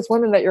these gorgeous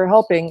women that you're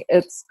helping,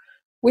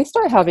 we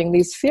start having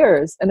these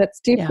fears, and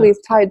it's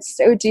tied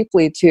so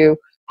deeply to,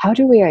 how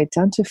do we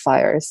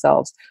identify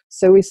ourselves?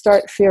 So we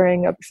start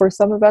fearing, for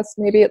some of us,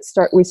 maybe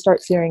we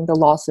start fearing the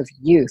loss of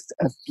youth,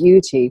 of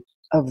beauty,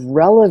 of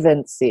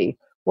relevancy.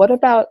 What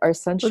about our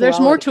sensuality? Well, there's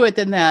more to it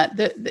than that.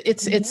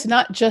 It's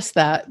not just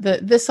that.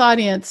 This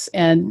audience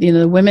and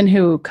the women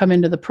who come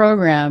into the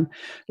program,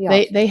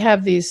 they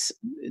have these.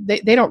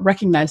 They don't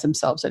recognize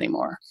themselves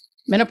anymore.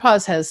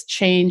 Menopause has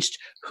changed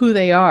who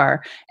they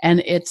are,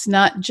 and it's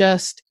not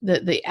just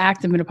the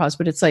act of menopause,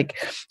 but it's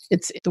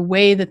the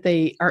way that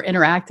they are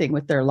interacting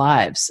with their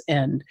lives,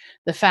 and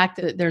the fact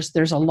that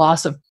there's a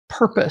loss of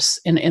purpose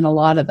in a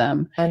lot of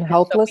them, and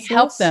helplessness. So we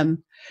help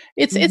them.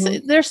 It's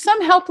there's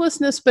some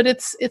helplessness, but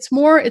it's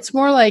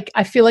more like,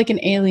 I feel like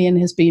an alien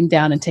has beamed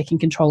down and taking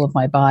control of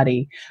my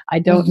body. I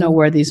don't know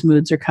where these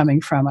moods are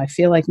coming from. I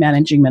feel like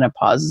managing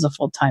menopause is a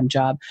full-time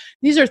job.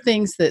 These are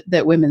things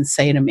that women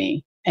say to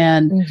me.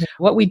 And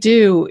what we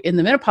do in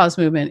the menopause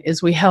movement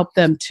is we help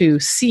them to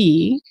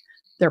see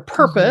their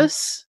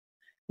purpose.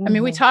 I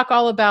mean, we talk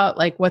all about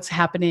like what's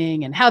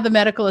happening and how the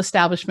medical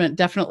establishment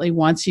definitely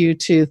wants you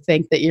to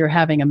think that you're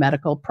having a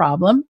medical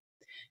problem.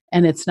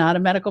 And it's not a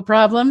medical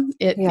problem.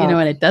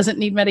 And it doesn't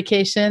need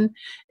medication,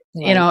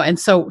 and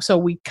so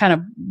we kind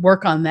of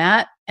work on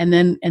that. And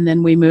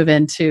then we move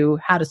into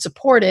how to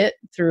support it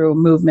through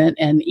movement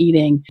and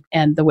eating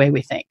and the way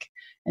we think.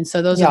 And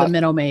so those are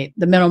the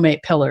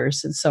mental-mate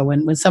pillars. And so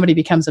when somebody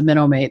becomes a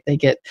mental-mate, they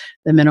get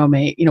the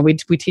mental-mate,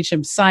 we teach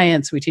them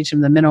science, we teach them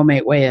the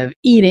mental-mate way of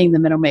eating, the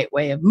mental-mate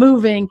way of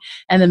moving,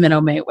 and the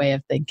mental-mate way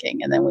of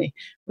thinking. And then we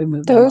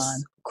move them on.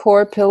 Those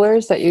core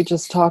pillars that you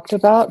just talked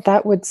about,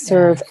 that would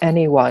serve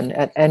anyone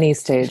at any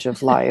stage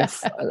of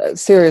life,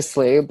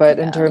 seriously. But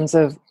in terms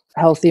of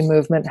healthy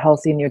movement,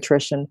 healthy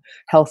nutrition,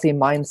 healthy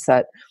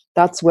mindset,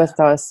 that's with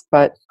us.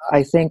 But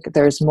I think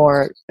there's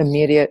more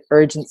immediate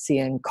urgency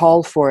and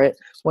call for it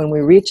when we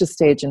reach a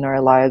stage in our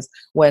lives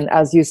when,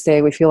 as you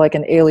say, we feel like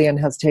an alien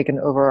has taken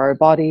over our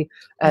body.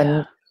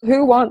 And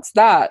who wants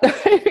that?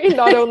 I mean,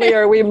 not only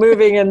are we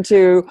moving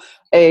into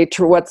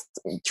what's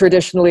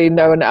traditionally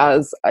known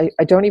as, I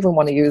don't even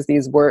want to use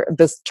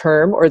this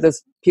term or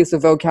this piece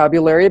of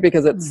vocabulary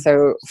because it's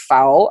so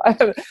foul,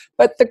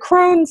 but the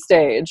crone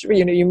stage,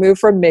 you move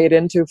from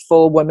maiden to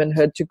full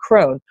womanhood to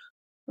crone.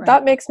 Right.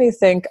 That makes me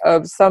think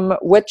of some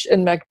witch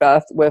in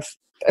Macbeth with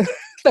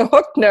the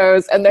hooked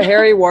nose and the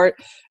hairy wart,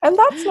 and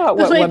that's not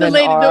what women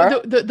are.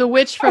 The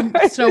witch from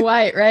Snow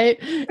White, right?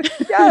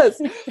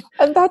 Yes,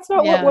 and that's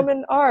not what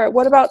women are.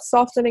 What about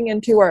softening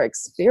into our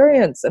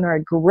experience and our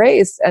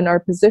grace and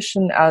our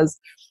position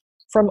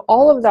from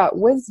all of that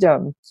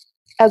wisdom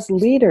as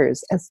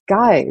leaders, as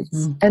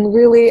guides, and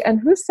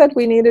who said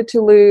we needed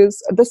to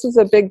lose? This is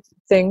a big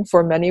thing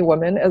for many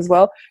women as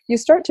well. You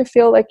start to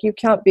feel like you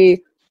can't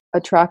be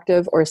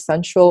attractive or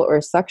sensual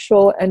or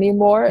sexual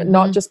anymore,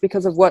 not just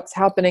because of what's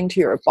happening to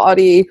your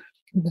body,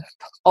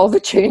 all the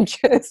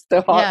changes,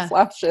 the hot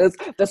flashes,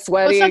 the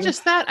sweating. Well, it's not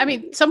just that. I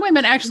mean, some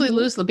women actually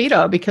lose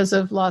libido because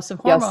of loss of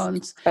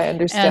hormones. Yes, I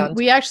understand. And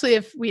we actually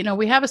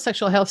we have a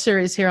sexual health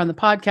series here on the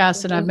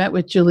podcast, and I've met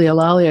with Julia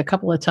Lally a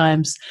couple of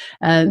times,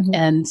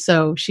 and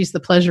so she's the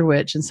pleasure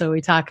witch, and so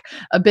we talk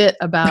a bit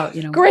about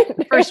great.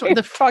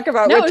 Talk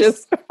about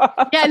witches.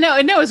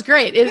 It was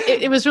great.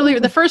 It was really,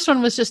 the first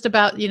one was just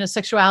about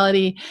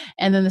sexuality,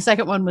 and then the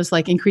second one was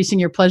like increasing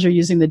your pleasure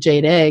using the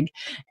jade egg,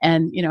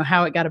 and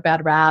how it got a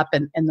bad rap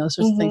and those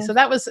sorts of things. So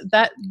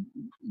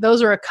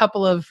those are a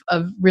couple of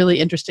really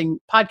interesting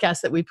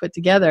podcasts that we put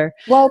together.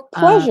 Well,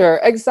 pleasure,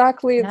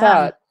 exactly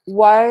that.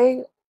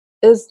 Why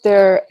is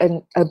there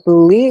a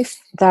belief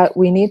that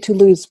we need to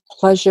lose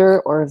pleasure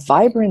or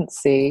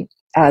vibrancy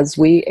as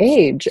we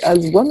age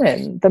as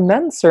women. The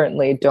men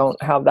certainly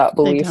don't have that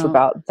belief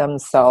about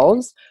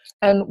themselves.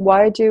 And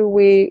why do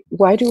we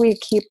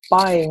keep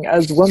buying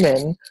as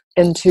women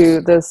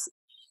into this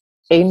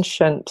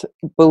ancient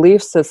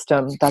belief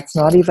system that's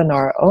not even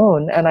our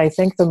own? And I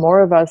think the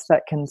more of us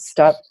that can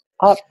step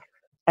up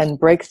and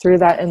break through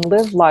that and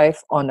live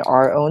life on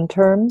our own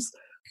terms,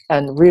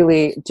 and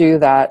really do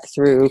that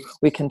through,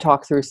 we can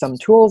talk through some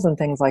tools and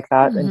things like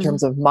that. In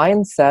terms of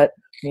mindset,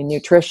 I mean,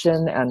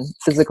 nutrition and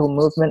physical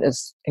movement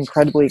is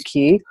incredibly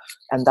key,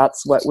 and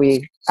that's what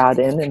we add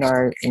in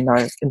our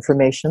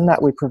information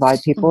that we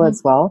provide people as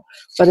well.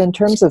 But in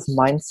terms of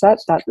mindset,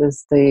 that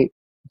is the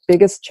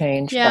biggest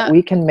change that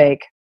we can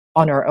make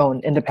on our own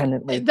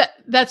independently.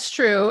 That's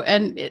true.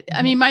 And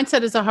I mean,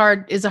 mindset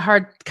is a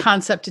hard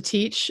concept to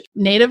teach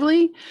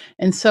natively.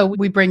 And so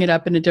we bring it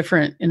up in a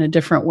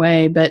different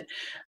way, but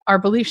our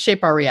beliefs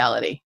shape our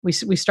reality. We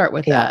start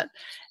with that.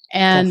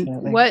 And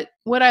definitely.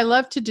 What I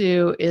love to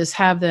do is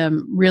have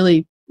them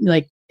really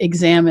like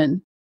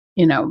examine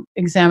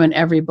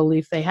every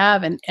belief they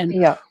have. And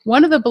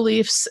one of the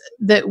beliefs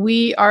that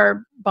we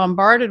are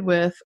bombarded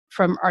with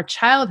from our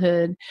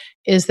childhood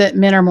is that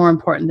men are more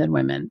important than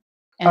women.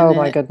 And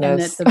my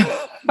goodness.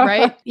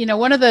 Right?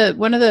 One of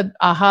the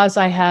ahas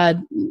I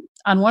had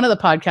on one of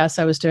the podcasts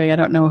I was doing, I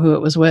don't know who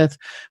it was with,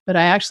 but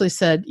I actually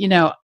said,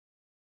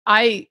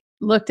 I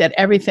looked at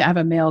everything. I have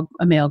a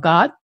male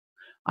God.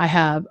 I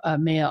had a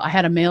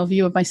male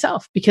view of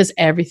myself because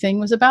everything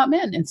was about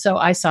men. And so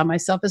I saw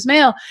myself as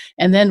male.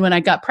 And then when I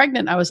got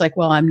pregnant, I was like,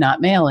 well, I'm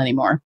not male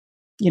anymore.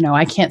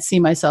 I can't see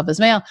myself as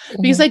male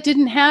because I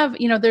didn't have,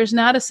 there's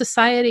not a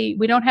society,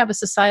 we don't have a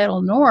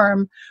societal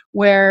norm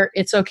where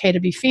it's okay to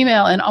be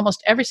female. And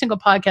almost every single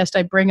podcast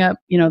I bring up,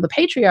 the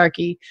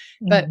patriarchy,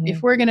 but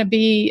if we're going to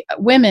be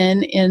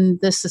women in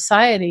this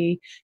society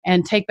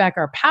and take back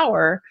our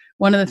power,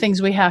 one of the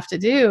things we have to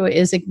do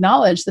is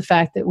acknowledge the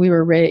fact that we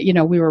were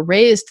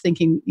raised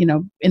thinking,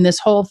 in this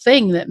whole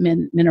thing that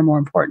men are more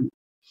important.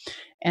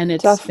 And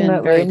it's definitely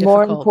been very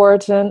more difficult.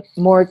 Important,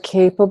 more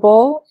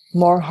capable,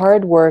 more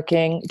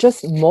hardworking,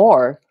 just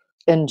more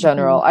in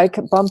general. I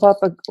could bump up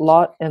a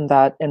lot in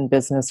that in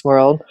business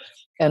world.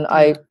 And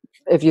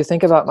if you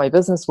think about my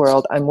business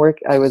world, I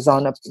was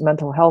on a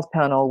mental health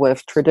panel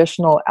with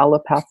traditional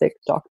allopathic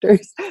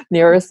doctors,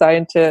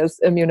 neuroscientists,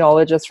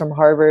 immunologists from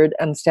Harvard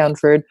and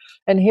Stanford.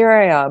 And here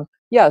I am.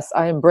 Yes,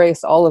 I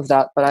embrace all of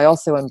that, but I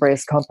also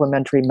embrace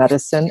complementary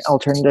medicine,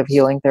 alternative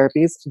healing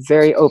therapies,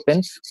 very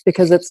open,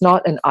 because it's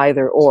not an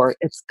either or,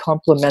 it's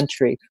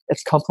complementary.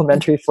 It's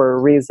complementary for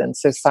a reason.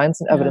 So science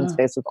and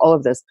evidence-based with all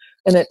of this.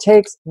 And it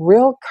takes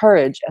real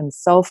courage and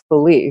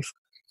self-belief,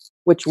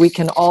 which we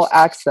can all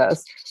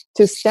access,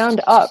 to stand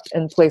up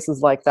in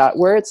places like that,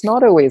 where it's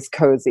not always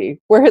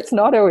cozy, where it's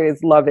not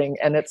always loving,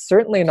 and it's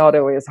certainly not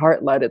always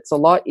heart-led. It's a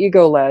lot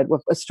ego-led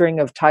with a string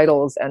of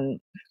titles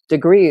and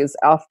degrees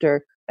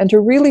after, and to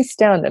really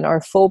stand in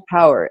our full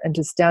power and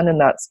to stand in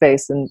that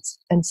space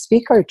and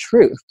speak our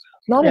truth,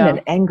 not in an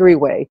angry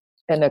way,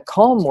 in a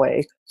calm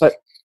way, but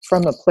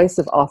from a place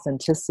of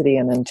authenticity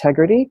and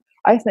integrity.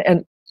 I think,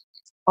 and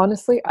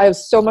honestly, I have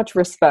so much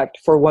respect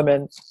for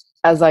women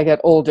as I get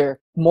older,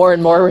 more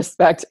and more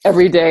respect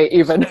every day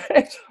even.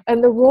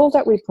 And the role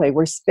that we play,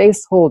 we're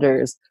space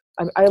holders.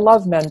 I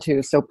love men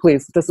too, so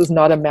please, this is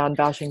not a man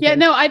bashing thing.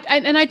 No,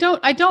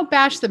 I don't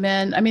bash the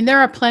men. I mean, there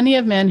are plenty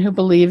of men who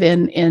believe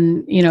in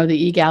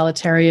the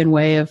egalitarian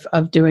way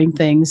of doing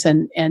things,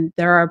 and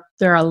there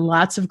are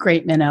lots of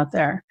great men out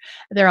there.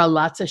 There are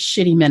lots of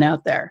shitty men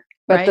out there,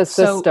 but right? The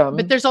system,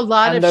 but there's a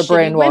lot of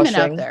shitty women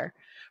out there,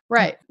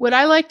 right? What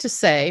I like to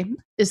say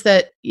is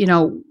that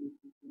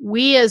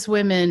we as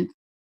women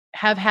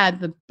have had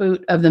the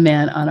boot of the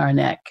man on our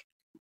neck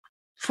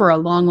for a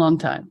long, long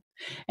time.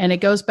 And it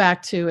goes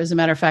back to, as a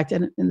matter of fact,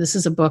 and this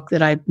is a book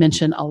that I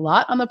mention a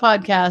lot on the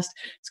podcast.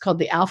 It's called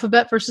The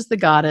Alphabet versus the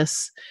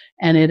Goddess.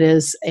 And it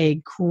is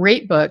a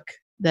great book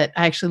that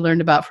I actually learned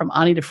about from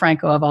Ani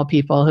DeFranco, of all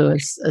people, who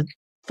is a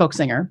folk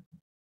singer.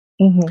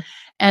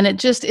 And it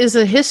just is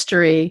a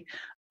history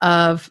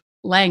of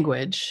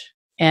language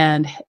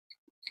and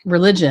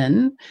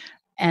religion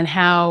and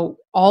how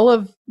all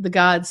of the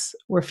gods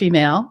were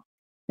female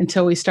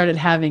until we started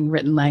having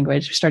written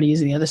language. We started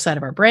using the other side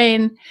of our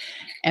brain.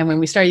 And when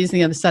we started using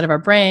the other side of our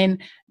brain,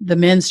 the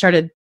men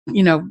started,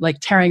 like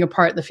tearing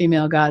apart the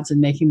female gods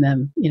and making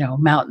them,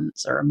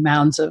 mountains or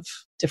mounds of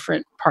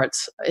different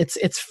parts.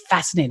 It's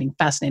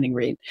fascinating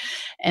read.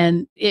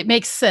 And it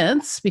makes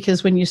sense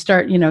because when you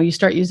start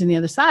using the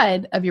other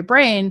side of your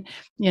brain,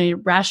 your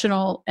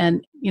rational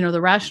and,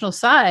 the rational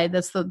side,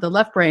 that's the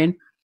left brain,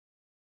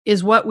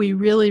 is what we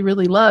really,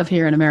 really love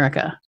here in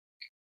America.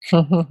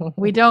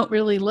 We don't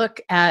really look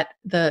at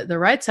the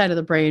right side of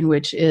the brain,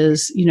 which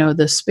is,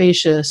 the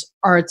spacious,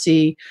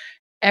 artsy,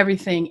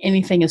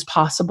 anything is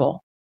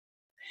possible.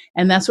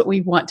 And that's what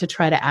we want to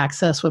try to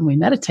access when we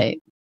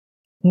meditate.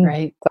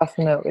 Right?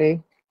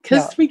 Definitely.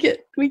 Because we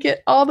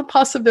get all the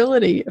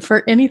possibility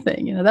for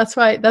anything. That's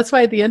why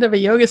at the end of a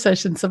yoga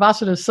session,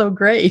 Savasana is so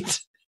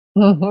great.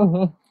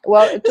 Well,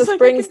 it just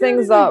brings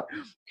things up.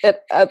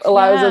 It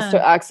allows us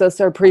to access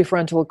our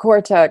prefrontal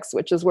cortex,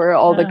 which is where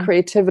all the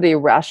creativity,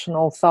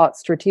 rational thought,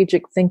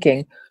 strategic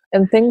thinking,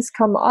 and things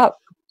come up.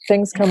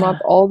 Things come up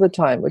all the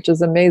time, which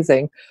is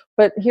amazing.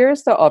 But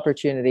here's the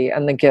opportunity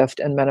and the gift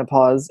in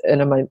menopause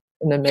in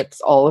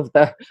amidst all of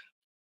the,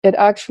 it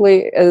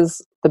actually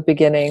is the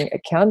beginning.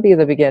 It can be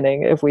the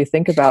beginning if we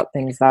think about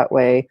things that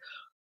way.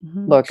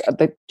 Look,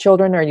 the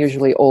children are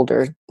usually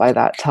older by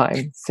that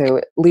time. So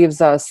it leaves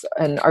us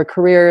and our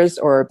careers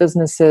or our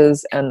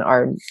businesses and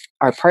our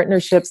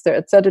partnerships there.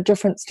 It's at a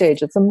different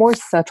stage. It's a more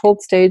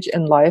settled stage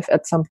in life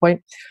at some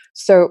point.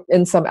 So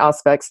in some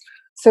aspects.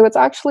 So it's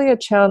actually a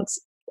chance,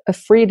 a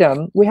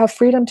freedom. We have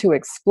freedom to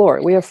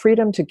explore. We have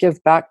freedom to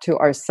give back to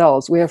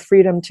ourselves. We have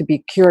freedom to be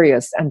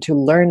curious and to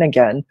learn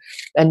again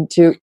and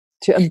to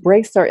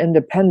embrace our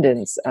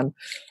independence. And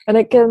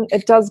again,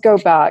 it does go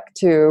back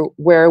to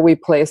where we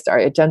placed our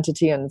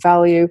identity and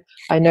value.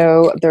 I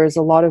know there's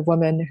a lot of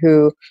women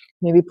who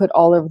maybe put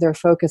all of their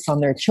focus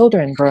on their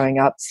children growing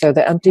up. So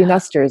the empty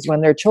nesters,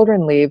 when their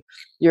children leave,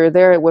 you're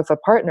there with a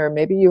partner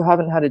maybe you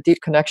haven't had a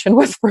deep connection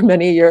with for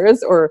many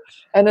years,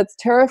 and it's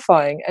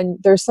terrifying. And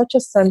there's such a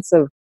sense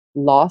of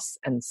loss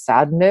and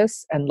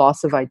sadness and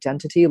loss of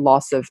identity,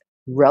 loss of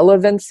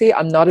relevancy.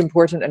 I'm not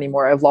important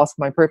anymore. I've lost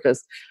my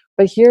purpose.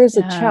 But here's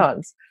a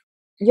chance.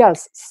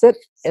 Yes, sit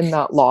in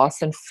that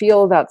loss and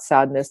feel that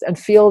sadness and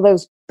feel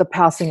the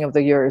passing of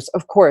the years,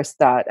 of course,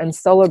 that, and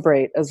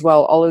celebrate as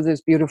well all of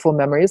those beautiful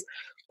memories.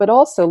 But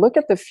also look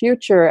at the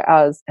future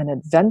as an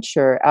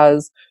adventure,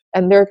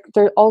 and there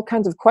are all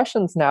kinds of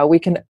questions now.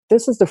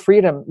 This is the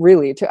freedom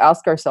really to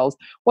ask ourselves,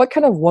 what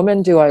kind of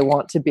woman do I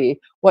want to be?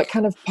 What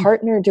kind of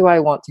partner do I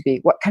want to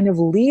be? What kind of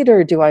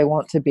leader do I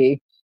want to be?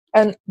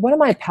 And what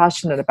am I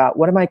passionate about?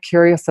 What am I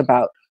curious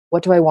about?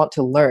 What do I want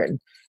to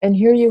learn? And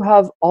here you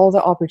have all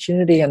the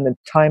opportunity and the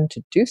time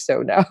to do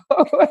so now.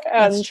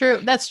 That's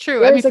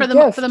true. I mean, for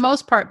the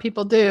most part,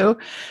 people do.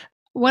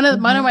 One of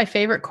my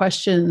favorite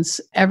questions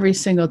every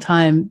single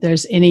time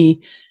there's any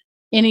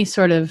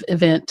sort of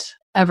event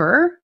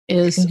ever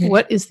is,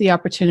 what is the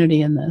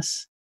opportunity in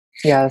this?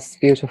 Yes,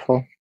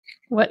 beautiful.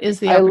 What is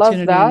the opportunity? I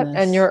love that.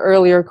 And your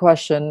earlier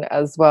question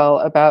as well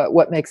about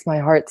what makes my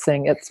heart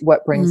sing. It's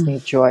what brings me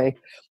joy.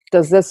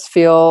 Does this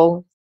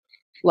feel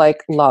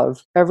like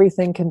love?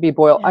 Everything can be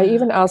boiled. I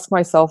even ask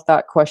myself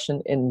that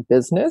question in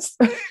business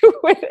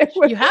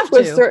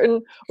with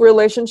certain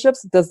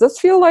relationships. Does this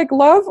feel like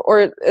love,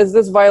 or is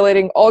this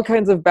violating all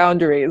kinds of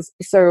boundaries?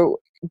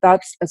 So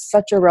that's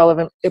such a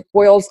relevant, it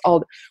boils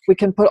all, we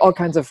can put all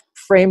kinds of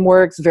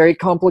frameworks, very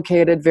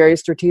complicated, very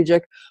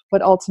strategic,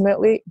 but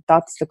ultimately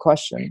that's the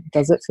question.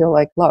 Does it feel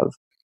like love?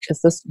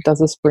 Does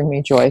this bring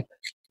me joy?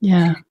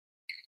 Yeah.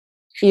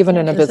 Even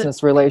in a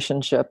business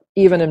relationship,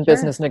 even in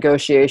business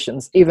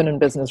negotiations, even in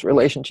business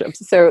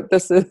relationships. So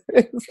this is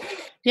such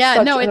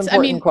an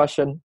important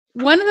question.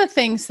 One of the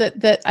things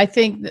that I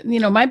think,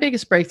 my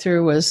biggest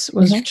breakthrough was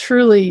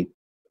truly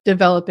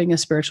developing a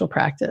spiritual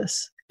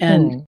practice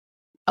and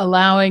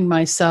allowing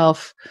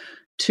myself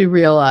to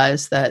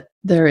realize that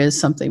there is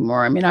something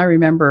more. I mean, I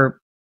remember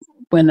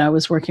when I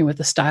was working with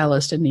a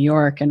stylist in New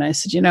York, and I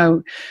said,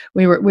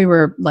 we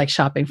were like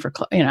shopping for,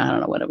 I don't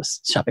know what it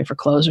was, shopping for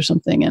clothes or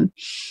something.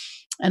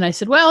 And I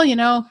said, well, you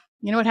know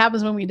what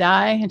happens when we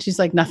die? And she's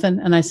like, nothing.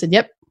 And I said,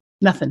 yep,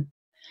 nothing.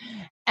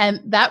 And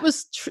that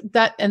was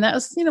that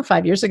was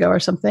 5 years ago or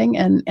something.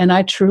 And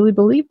I truly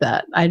believe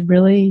that. I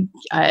believe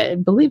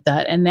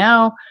that. And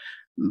now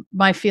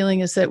my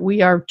feeling is that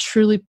we are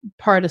truly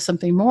part of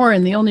something more.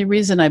 And the only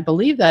reason I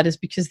believe that is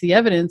because the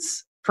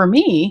evidence for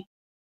me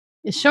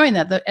is showing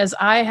that as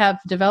I have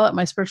developed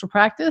my spiritual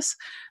practice,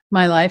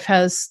 my life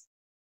has,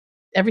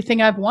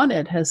 everything I've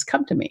wanted has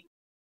come to me.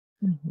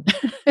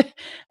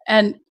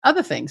 And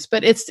other things,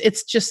 but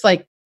it's just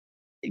like,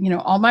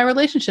 all my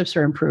relationships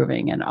are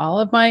improving and all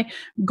of my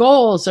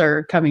goals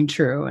are coming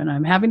true, and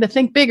I'm having to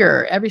think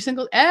bigger every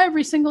single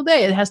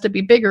day. It has to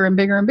be bigger and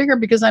bigger and bigger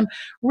because I'm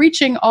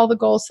reaching all the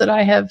goals that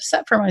I have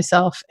set for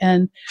myself.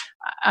 And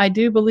I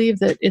do believe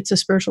that it's a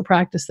spiritual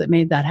practice that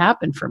made that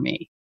happen for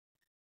me.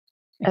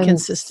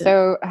 Consistent.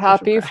 So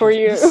happy for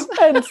you.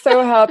 I'm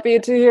so happy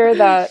to hear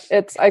that.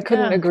 I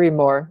couldn't agree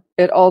more.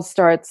 It all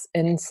starts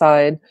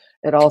inside.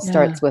 It all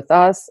starts with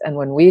us. And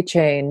when we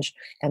change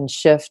and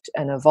shift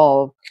and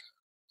evolve,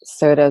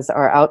 so does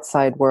our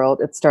outside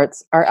world.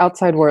 Our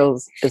outside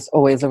world is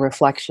always a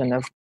reflection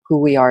of who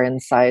we are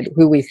inside,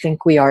 who we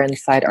think we are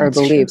inside, our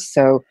beliefs.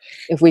 True. So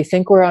if we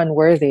think we're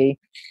unworthy,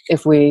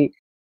 if we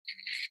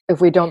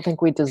don't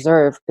think we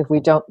deserve, if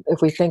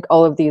we think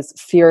all of these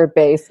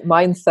fear-based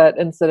mindset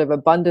instead of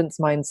abundance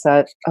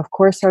mindset, of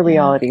course our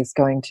reality is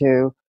going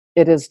to,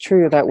 it is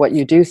true that what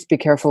you do, be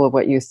careful of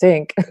what you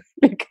think,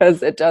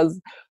 because it does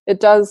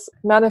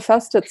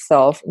manifest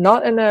itself,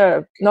 not in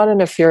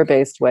a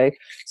fear-based way.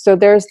 So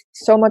there's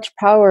so much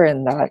power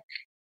in that.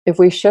 If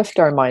we shift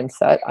our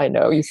mindset, I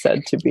know you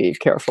said to be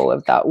careful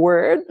of that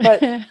word,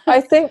 but I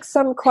think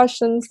some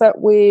questions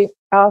that we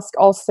ask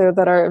also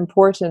that are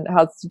important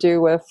has to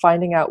do with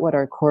finding out what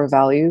our core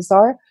values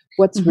are,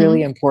 what's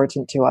really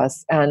important to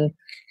us, and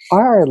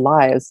are our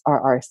lives, are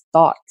our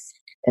thoughts,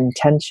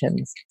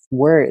 intentions,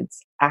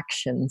 words,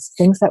 actions,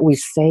 things that we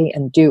say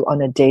and do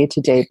on a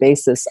day-to-day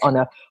basis, on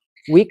a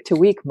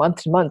week-to-week,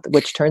 month-to-month,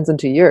 which turns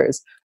into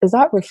years, is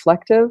that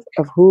reflective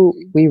of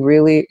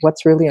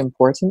what's really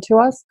important to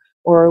us?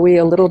 Or are we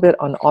a little bit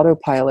on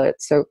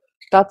autopilot? So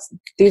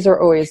these are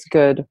always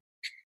good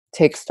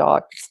take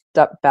stock,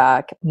 step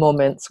back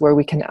moments where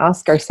we can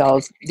ask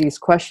ourselves these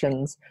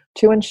questions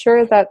to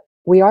ensure that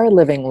we are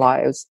living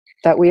lives,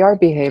 that we are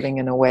behaving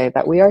in a way,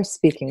 that we are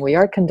speaking, we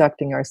are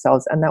conducting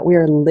ourselves, and that we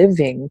are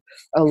living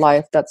a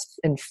life that's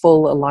in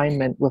full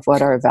alignment with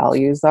what our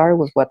values are,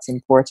 with what's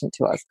important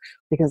to us.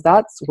 Because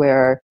that's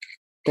where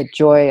the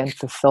joy and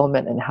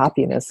fulfillment and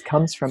happiness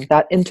comes from,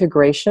 that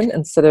integration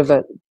instead of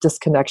a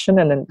disconnection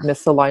and a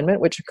misalignment,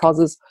 which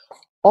causes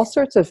all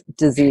sorts of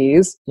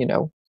disease,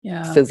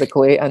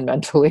 physically and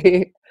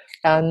mentally,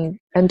 and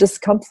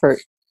discomfort.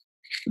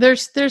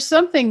 There's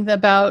something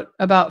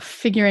about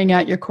figuring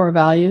out your core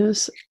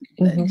values.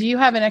 Mm-hmm. Do you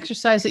have an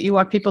exercise that you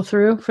walk people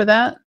through for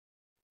that?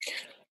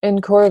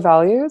 In core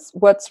values,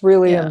 what's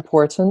really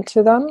important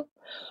to them?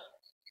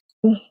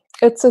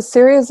 It's a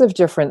series of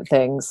different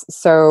things.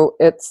 So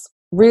it's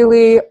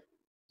really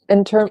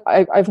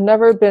I've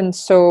never been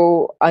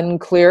so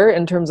unclear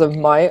in terms of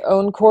my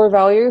own core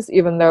values,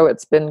 even though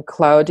it's been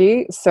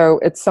cloudy. So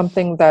it's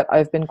something that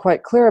I've been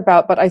quite clear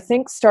about. But I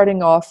think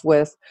starting off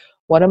with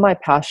what am I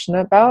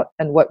passionate about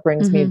and what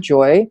brings me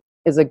joy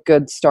is a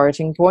good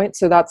starting point.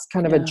 So that's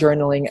kind of a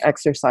journaling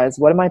exercise.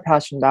 What am I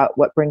passionate about?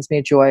 What brings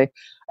me joy?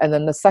 And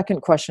then the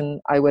second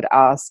question I would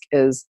ask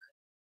is,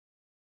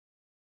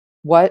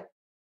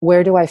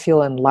 where do I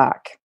feel in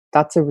lack?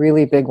 That's a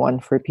really big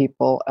one for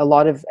people.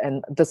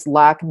 And this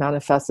lack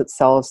manifests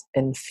itself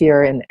in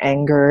fear and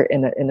anger,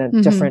 in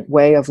a different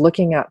way of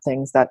looking at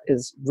things that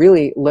is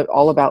really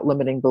all about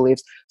limiting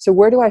beliefs. So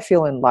where do I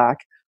feel in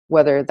lack?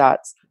 Whether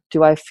that's,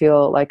 do I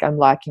feel like I'm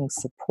lacking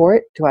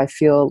support? Do I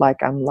feel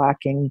like I'm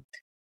lacking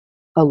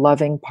a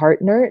loving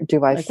partner?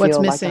 Do I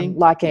feel like I'm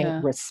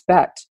lacking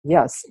respect?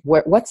 Yes.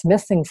 What's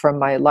missing from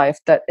my life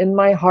that in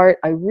my heart,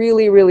 I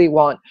really, really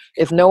want,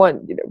 if no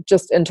one,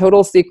 just in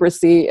total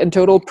secrecy, in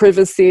total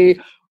privacy,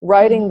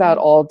 writing that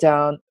all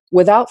down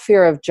without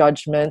fear of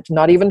judgment,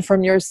 not even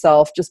from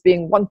yourself, just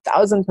being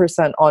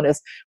 1000%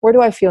 honest. Where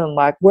do I feel in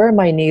lack? Where are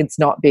my needs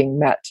not being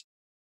met?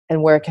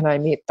 And where can I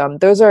meet them?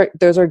 Those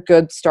are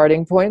good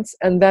starting points.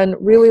 And then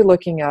really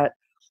looking at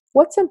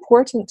what's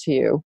important to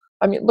you.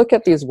 I mean, look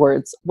at these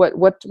words.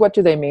 What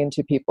do they mean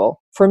to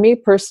people? For me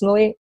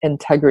personally,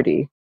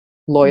 integrity,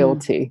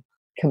 loyalty,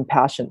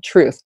 compassion,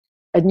 truth.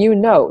 And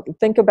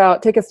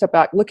take a step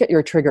back, look at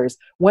your triggers.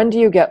 When do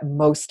you get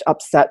most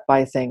upset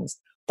by things?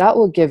 That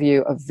will give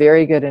you a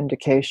very good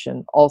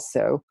indication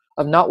also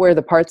of not where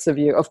the parts of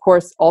you, of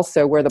course,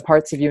 also where the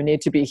parts of you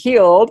need to be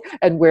healed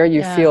and where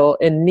you feel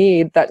in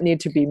need that need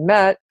to be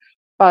met,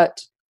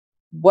 but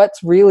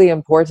what's really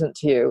important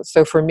to you.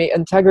 So for me,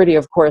 integrity,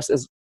 of course,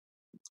 is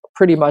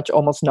pretty much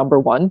almost number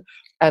one.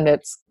 And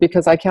it's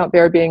because I can't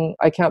bear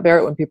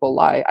it when people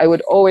lie. I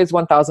would always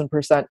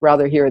 1000%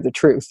 rather hear the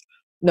truth,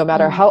 no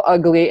matter how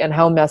ugly and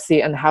how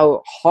messy and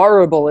how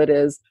horrible it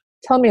is.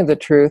 Tell me the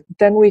truth,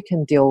 then we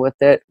can deal with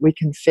it. We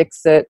can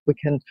fix it. We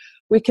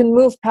can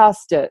move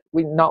past it.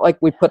 Not like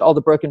we put all the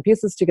broken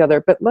pieces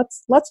together, but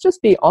let's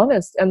just be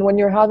honest. And when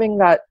you're having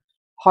that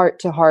heart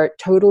to heart,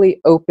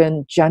 totally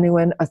open,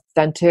 genuine,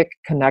 authentic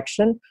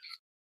connection,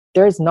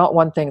 there's not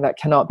one thing that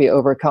cannot be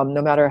overcome,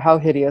 no matter how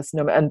hideous.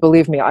 And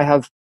believe me, I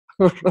have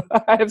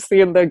I have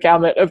seen the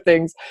gamut of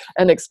things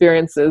and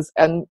experiences,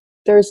 and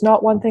there's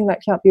not one thing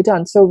that can't be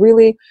done. So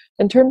really,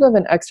 in terms of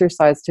an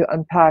exercise to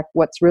unpack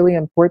what's really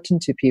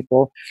important to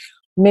people,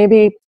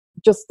 maybe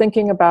just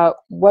thinking about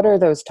what are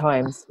those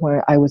times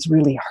where I was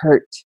really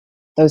hurt,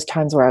 those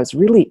times where I was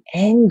really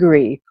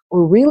angry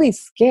or really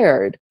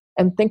scared,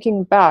 and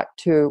thinking back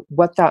to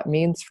what that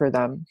means for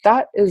them.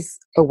 That is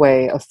a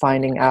way of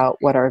finding out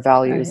what our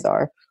values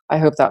are. I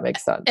hope that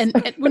makes sense. And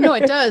well, no,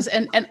 it does.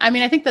 And I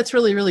mean, I think that's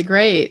really, really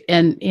great.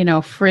 And,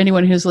 for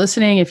anyone who's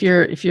listening, if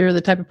you're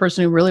the type of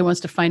person who really wants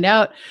to find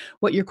out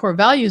what your core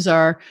values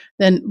are,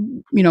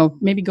 then,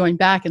 maybe going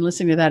back and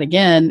listening to that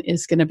again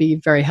is going to be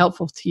very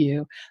helpful to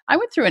you. I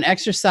went through an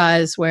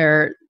exercise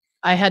where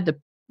I had to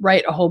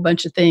write a whole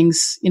bunch of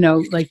things,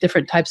 like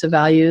different types of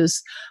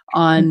values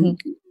on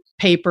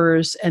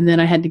papers. And then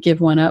I had to give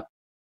one up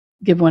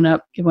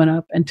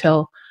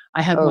until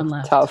I had one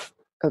left. Tough.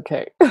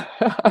 Okay.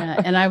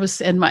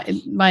 And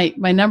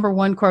my number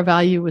one core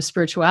value was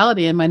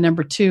spirituality, and my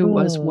number two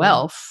was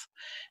wealth.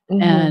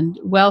 And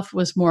wealth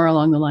was more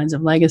along the lines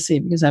of legacy,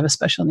 because I have a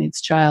special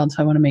needs child.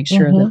 So I want to make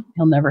sure that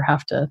he'll never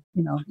have to,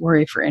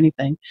 worry for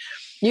anything.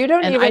 You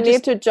don't even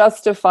need to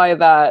justify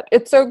that.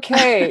 It's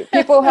okay.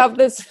 People have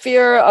this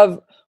fear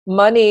of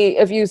money.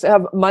 If you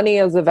have money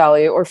as a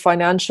value, or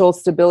financial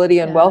stability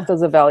and wealth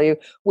as a value,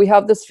 we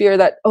have this fear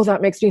that,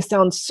 that makes me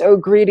sound so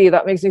greedy.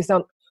 That makes me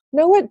sound...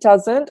 No, it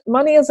doesn't.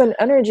 Money is an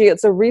energy.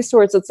 It's a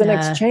resource. It's an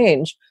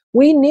exchange.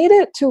 We need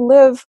it to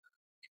live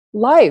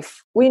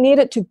life. We need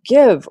it to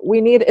give.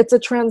 It's a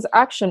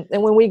transaction.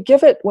 And when we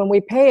give it, when we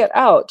pay it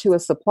out to a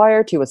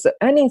supplier, to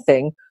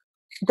anything,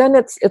 then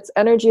it's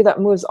energy that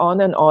moves on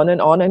and on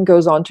and on and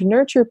goes on to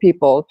nurture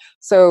people.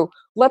 So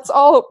let's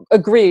all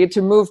agree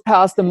to move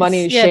past the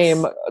money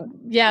shame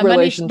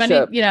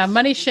relationship.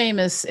 Money shame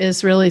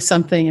is really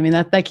something. I mean,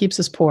 that keeps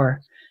us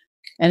poor.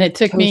 And it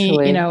took me,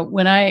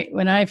 when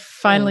I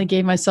finally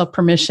gave myself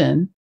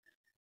permission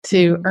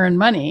to earn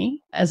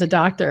money as a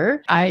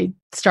doctor, I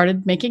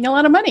started making a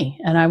lot of money,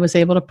 and I was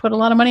able to put a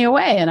lot of money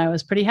away, and I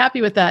was pretty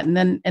happy with that. And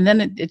then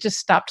it just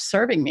stopped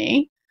serving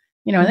me,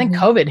 and then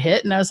COVID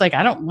hit, and I was like,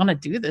 I don't want to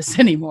do this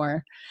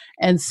anymore.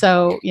 And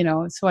so,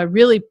 so I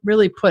really,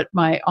 really put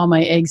all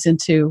my eggs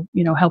into,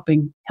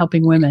 helping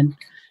women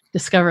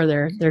discover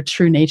their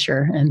true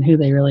nature and who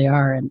they really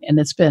are. And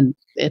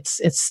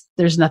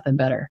there's nothing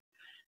better.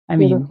 I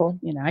mean, beautiful.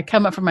 I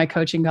come up from my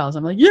coaching calls.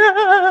 I'm like,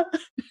 yeah,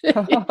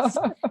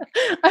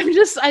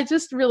 I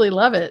just really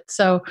love it.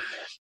 So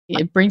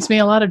it brings me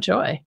a lot of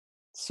joy.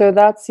 So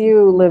that's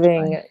you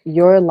living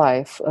your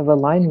life of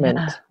alignment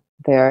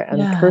there,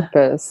 and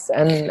purpose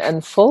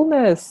and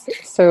fullness.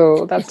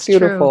 So that's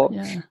beautiful. True.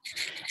 Yeah.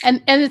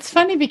 And it's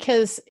funny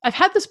because I've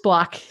had this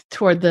block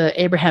toward the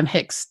Abraham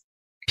Hicks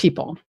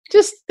people.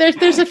 Just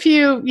there's a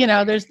few,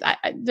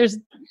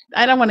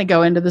 I don't want to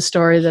go into the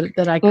story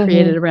that I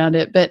created around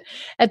it, but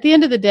at the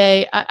end of the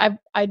day,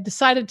 I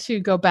decided to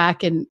go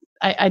back, and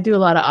I do a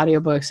lot of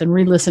audiobooks and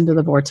re-listen to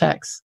the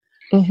Vortex.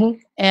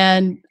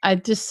 And I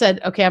just said,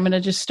 okay, I'm going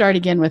to just start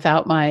again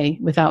without my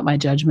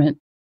judgment.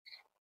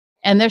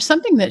 And there's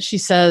something that she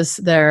says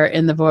there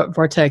in the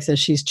Vortex as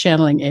she's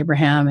channeling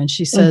Abraham, and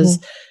she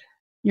says,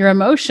 your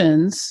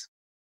emotions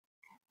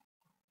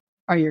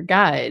are your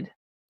guide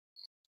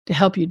to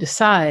help you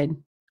decide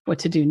what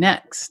to do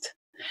next.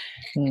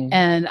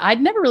 And I'd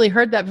never really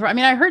heard that before. I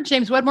mean, I heard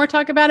James Wedmore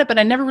talk about it, but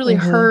I never really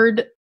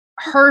heard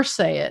her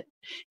say it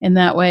in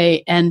that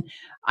way. And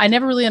I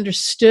never really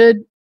understood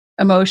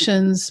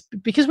emotions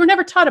because we're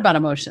never taught about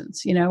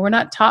emotions. We're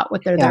not taught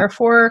what they're there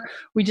for.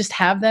 We just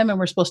have them, and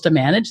we're supposed to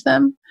manage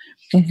them.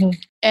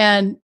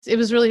 And it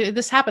was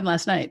this happened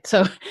last night.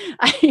 So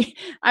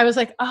I was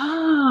like,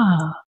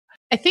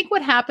 I think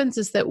what happens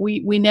is that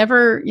we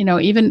never,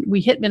 even we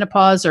hit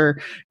menopause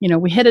or,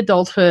 we hit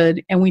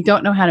adulthood, and we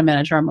don't know how to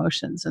manage our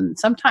emotions. And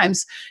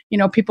sometimes,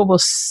 people will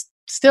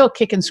still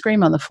kick and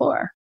scream on the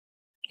floor,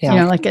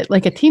 like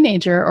a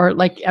teenager or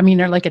like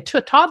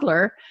a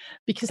toddler,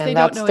 because they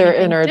don't know their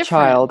anything inner different.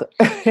 Child.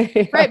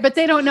 Right. But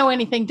they don't know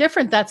anything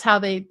different. That's how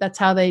they,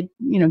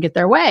 get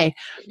their way.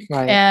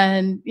 Right.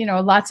 And,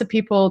 lots of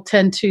people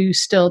tend to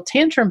still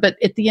tantrum, but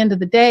at the end of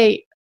the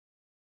day,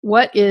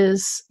 what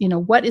is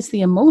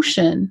the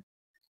emotion,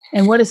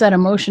 and what is that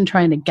emotion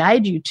trying to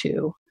guide you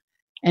to?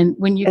 And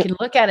when you can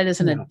look at it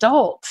as an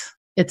adult,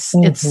 it's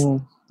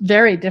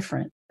very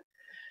different.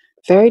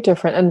 Very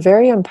different and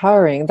very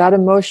empowering. That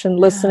emotion,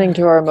 listening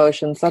to our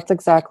emotions, that's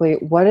exactly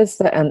what is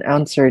the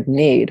unanswered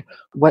need.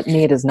 What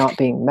need is not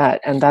being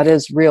met? And that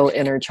is real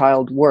inner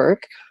child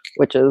work,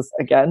 which is,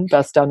 again,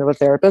 best done with a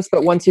therapist.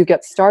 But once you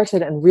get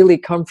started and really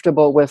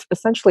comfortable with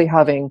essentially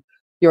having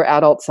your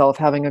adult self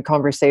having a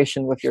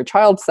conversation with your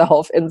child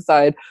self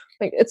inside,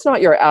 like, it's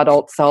not your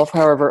adult self,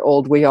 however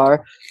old we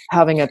are,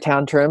 having a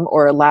tantrum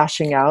or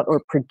lashing out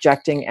or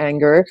projecting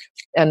anger.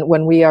 And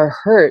when we are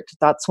hurt,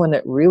 that's when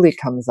it really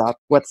comes up.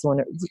 What's when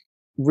it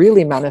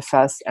really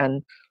manifests.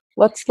 And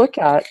let's take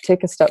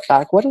a step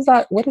back. What is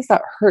that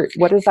hurt?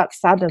 What is that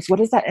sadness?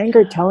 What is that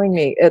anger telling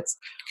me? It's,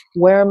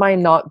 where am I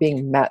not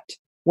being met?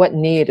 What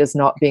need is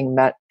not being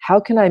met? How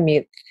can I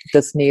meet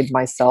this need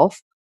myself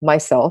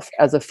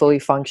as a fully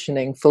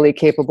functioning, fully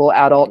capable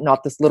adult,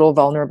 not this little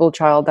vulnerable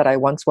child that I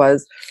once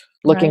was,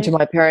 looking to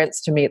my parents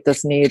to meet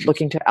this need,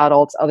 looking to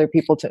adults, other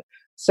people to.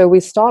 So we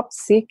stop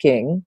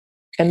seeking,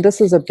 and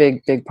this is a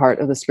big, big part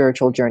of the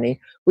spiritual journey.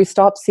 We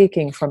stop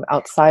seeking from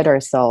outside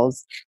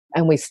ourselves,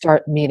 and we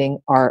start meeting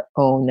our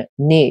own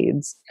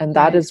needs. And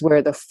that is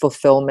where the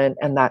fulfillment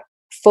and that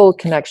full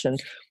connection.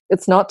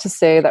 It's not to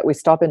say that we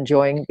stop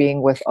enjoying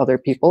being with other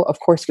people. Of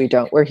course we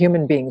don't. We're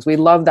human beings. We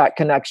love that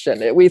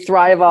connection. We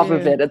thrive off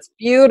of it. It's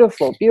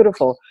beautiful,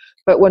 beautiful.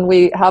 But when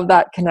we have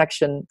that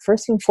connection,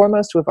 first and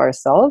foremost with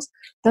ourselves,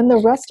 then the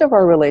rest of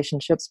our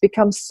relationships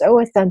become so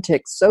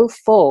authentic, so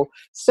full,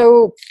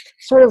 so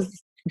sort of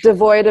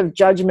devoid of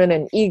judgment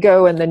and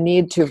ego and the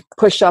need to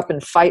push up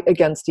and fight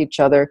against each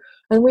other.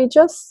 And we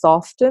just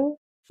soften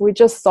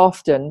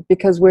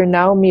because we're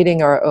now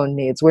meeting our own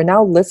needs. We're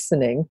now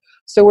listening.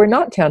 So we're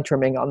not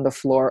tantruming on the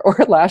floor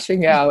or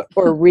lashing out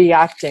or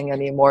reacting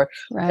anymore.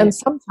 And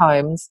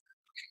sometimes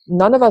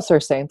none of us are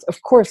saints.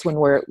 Of course,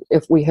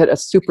 if we hit a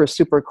super,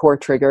 super core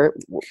trigger,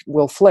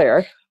 we'll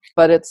flare.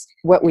 But it's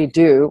what we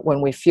do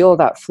when we feel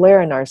that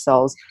flare in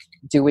ourselves.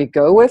 Do we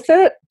go with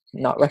it?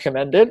 Not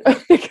recommended,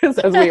 because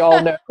as we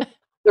all know,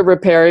 the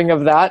repairing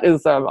of that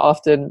is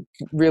often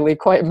really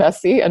quite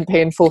messy and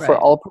painful for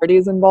all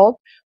parties involved.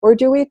 Or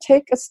do we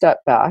take a step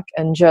back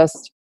and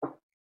just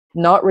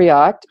not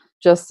react,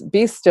 just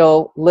be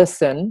still,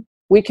 listen?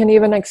 We can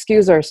even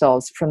excuse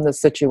ourselves from the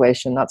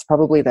situation. That's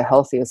probably the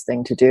healthiest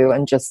thing to do,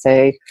 and just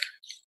say,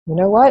 you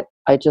know what?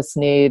 I just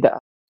need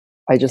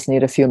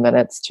a few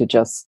minutes to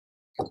just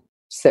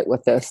sit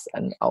with this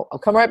and I'll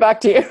come right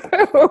back to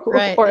you.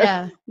 Right.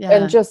 Yeah.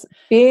 And just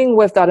being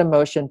with that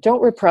emotion.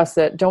 Don't repress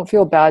it. Don't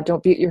feel bad.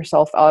 Don't beat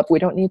yourself up. We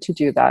don't need to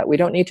do that. We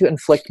don't need to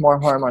inflict more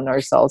harm on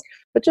ourselves,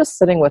 but just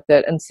sitting with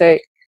it and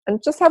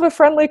just have a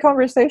friendly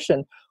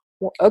conversation.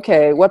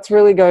 Okay, what's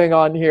really going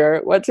on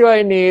here? What do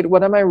I need?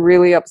 What am I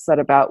really upset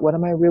about? What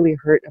am I really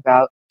hurt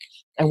about?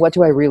 And what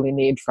do I really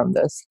need from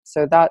this?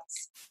 So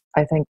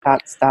I think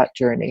that's that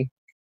journey.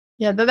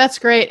 Yeah, that's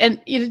great. And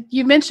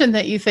you mentioned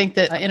that you think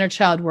that inner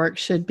child work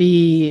should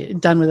be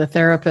done with a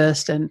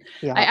therapist. And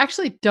I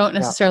actually don't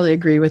necessarily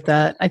agree with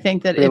that. I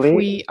think that if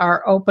we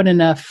are open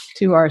enough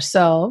to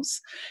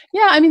ourselves,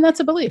 I mean, that's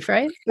a belief,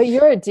 right? But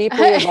you're a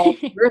deeply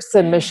evolved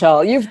person,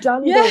 Michelle. You've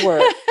done the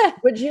work.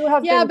 Would you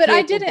have been but capable?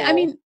 I didn't. I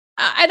mean,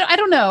 I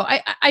don't know.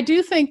 I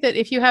do think that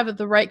if you have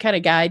the right kind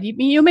of guide,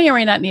 you may or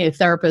may not need a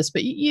therapist,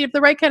 but you have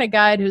the right kind of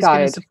guide who's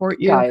going to support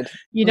you.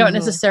 You don't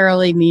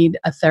necessarily need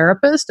a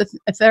therapist.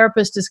 A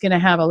therapist is going to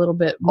have a little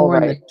bit more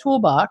in the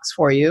toolbox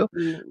for you.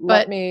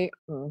 But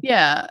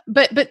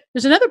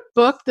there's another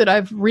book that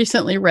I've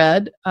recently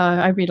read.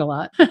 I read a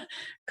lot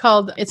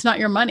called "It's Not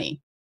Your Money"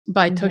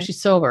 by Toshi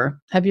Silver.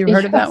 Have you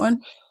heard of that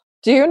one?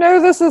 Do you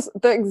know this is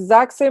the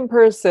exact same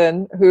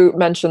person who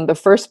mentioned the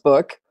first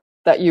book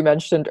that you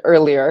mentioned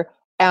earlier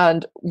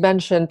and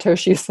mentioned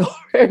Toshi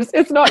Silver's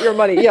It's Not Your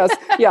Money.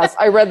 Yes,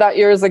 I read that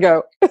years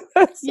ago.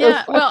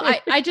 Well,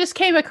 I just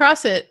came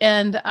across it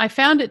and I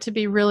found it to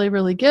be really,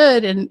 really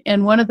good.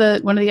 And one of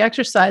the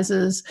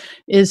exercises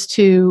is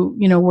to,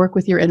 work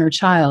with your inner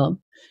child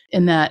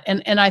in that.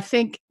 And I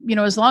think,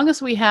 as long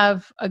as we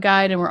have a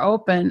guide and we're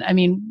open, I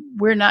mean,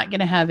 we're not going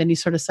to have any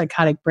sort of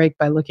psychotic break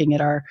by looking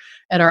at our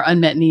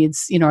unmet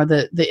needs, or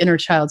the inner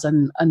child's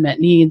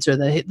unmet needs or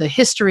the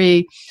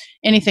history,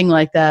 anything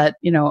like that.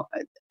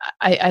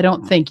 I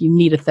don't think you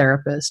need a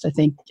therapist. I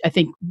think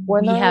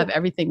we have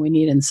everything we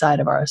need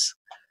inside of us.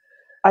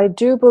 I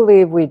do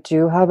believe we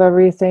do have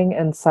everything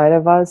inside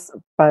of us,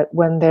 but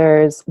when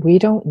we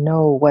don't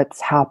know what's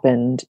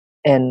happened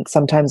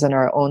sometimes in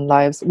our own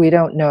lives, we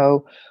don't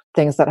know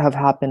things that have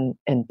happened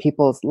in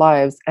people's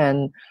lives.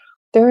 And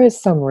there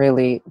is some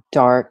really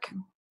dark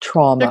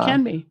trauma. There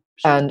can be.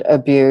 And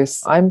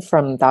abuse. I'm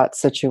from that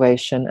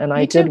situation, and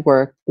I did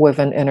work with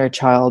an inner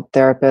child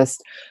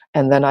therapist,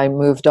 and then I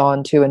moved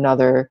on to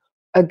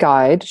a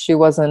guide. She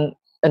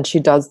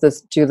does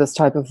this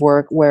type of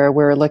work where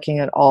we're looking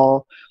at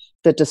all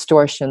the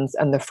distortions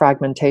and the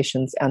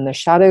fragmentations and the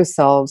shadow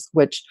selves,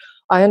 which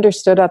I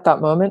understood at that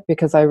moment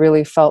because I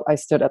really felt I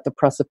stood at the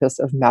precipice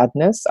of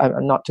madness.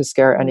 I'm not to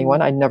scare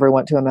anyone. I never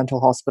went to a mental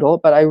hospital,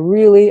 but I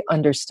really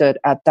understood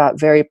at that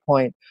very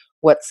point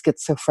what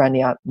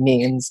schizophrenia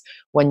means.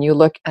 When you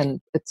look, and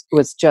it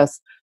was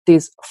just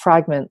these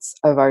fragments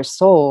of our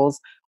souls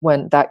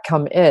that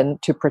come in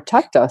to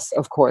protect us,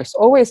 of course,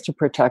 always to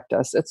protect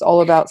us. It's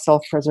all about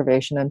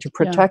self-preservation and to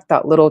protect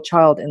that little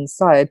child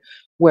inside,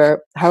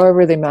 where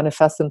however they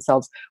manifest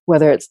themselves,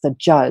 whether it's the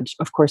judge,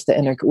 of course,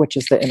 which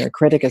is the inner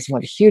critic is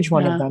one huge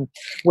one of them,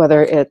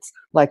 whether it's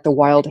like the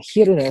wild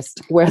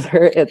hedonist,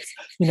 whether it's,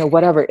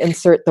 whatever,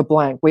 insert the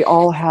blank. We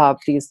all have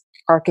these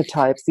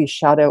archetypes, these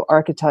shadow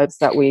archetypes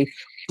that we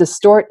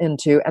distort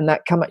into and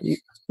that come at you.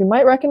 You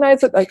might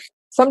recognize it, like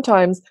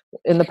sometimes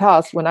in the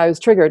past when I was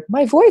triggered,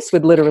 my voice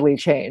would literally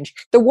change.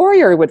 The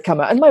warrior would come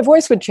out and my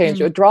voice would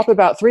change. It would drop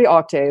about 3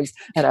 octaves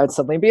and I would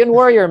suddenly be in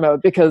warrior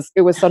mode because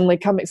it was suddenly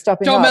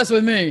stepping Don't up. mess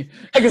with me.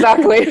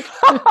 Exactly.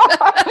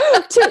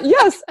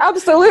 Yes,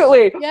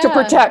 absolutely. To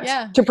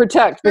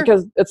protect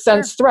because it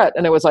sensed threat.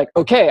 And it was like,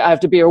 okay, I have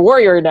to be a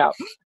warrior now.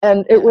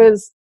 And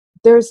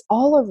there's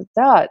all of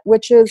that,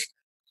 which is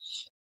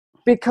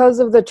because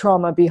of the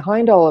trauma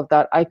behind all of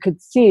that. I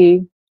could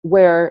see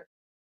where,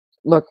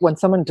 look, when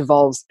someone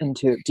devolves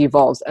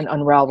and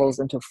unravels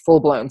into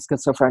full-blown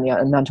schizophrenia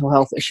and mental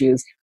health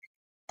issues,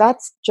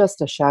 that's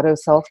just a shadow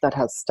self that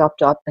has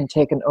stepped up and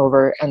taken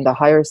over, and the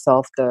higher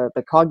self,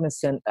 the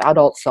cognizant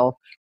adult self,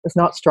 is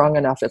not strong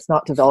enough, it's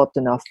not developed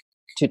enough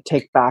to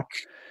take back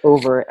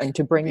over and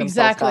to bring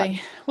themselves back.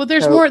 Well,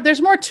 there's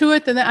more to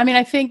it than that. I mean,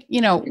 I think,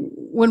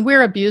 when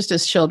we're abused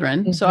as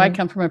children, so I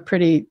come from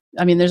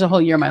there's a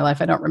whole year of my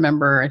life I don't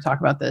remember. I talk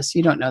about this.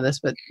 You don't know this,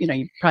 but you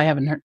probably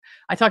haven't heard.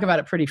 I talk about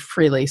it pretty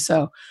freely.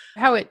 So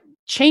how it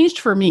changed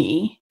for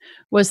me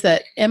was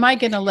that, am I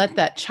going to let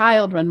that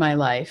child run my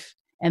life?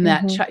 And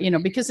that,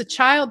 because a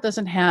child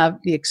doesn't have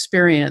the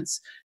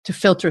experience to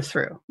filter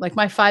through. Like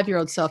my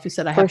 5-year-old self who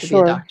said, I have to be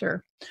a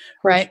doctor.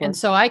 Right. And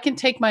so I can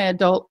take my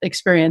adult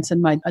experience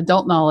and my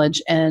adult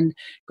knowledge and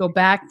go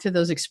back to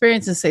those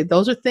experiences and say,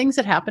 those are things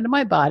that happened to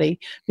my body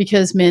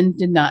because men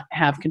did not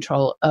have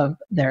control of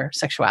their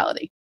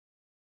sexuality.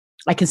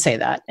 I can say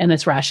that. And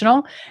it's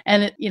rational.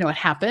 And it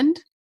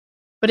happened,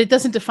 but it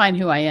doesn't define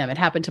who I am. It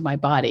happened to my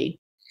body.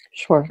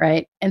 Sure.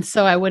 Right. And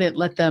so I wouldn't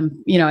let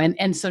them,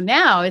 and so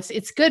now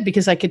it's good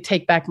because I could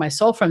take back my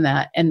soul from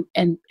that. And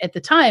at the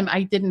time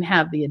I didn't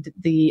have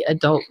the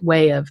adult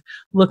way of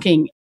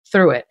looking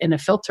through it in a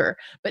filter,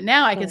 but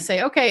now I can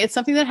say, okay, it's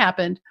something that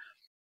happened.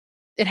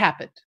 It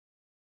happened.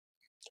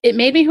 It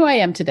made me who I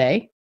am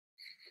today.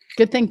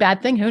 Good thing,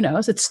 bad thing, who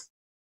knows? It's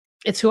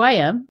It's who I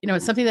am.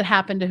 It's something that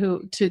happened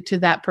to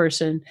that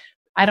person.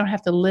 I don't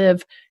have to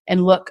live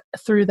and look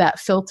through that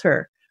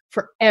filter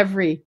for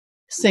every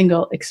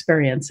single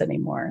experience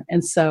anymore.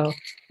 And so,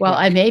 while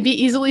I may be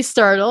easily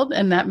startled,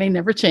 and that may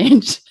never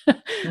change,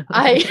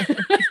 I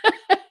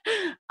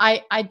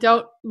I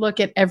don't look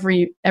at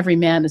every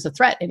man as a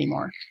threat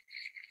anymore.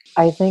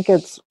 I think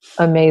it's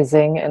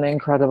amazing and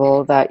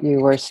incredible that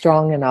you were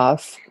strong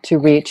enough to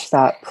reach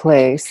that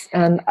place.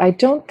 And I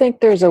don't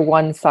think there's a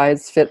one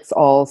size fits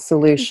all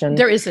solution.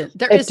 There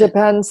isn't. It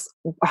depends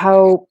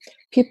how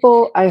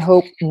people, I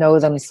hope, know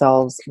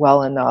themselves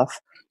well enough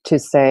to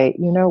say,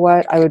 you know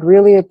what, I would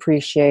really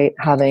appreciate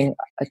having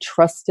a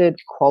trusted,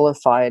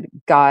 qualified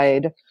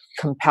guide,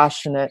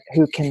 compassionate,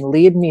 who can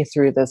lead me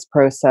through this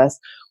process.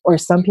 Or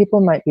some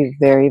people might be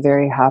very,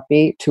 very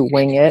happy to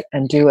wing it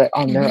and do it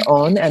on their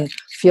own and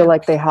feel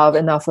like they have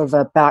enough of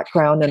a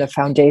background and a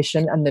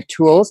foundation and the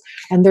tools.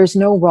 And there's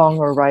no wrong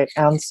or right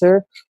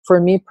answer.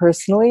 For me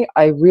personally,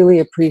 I really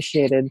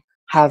appreciated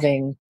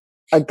having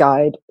a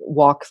guide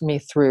walk me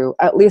through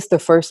at least the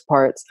first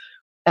parts.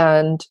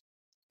 And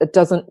it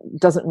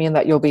doesn't mean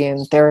that you'll be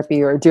in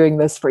therapy or doing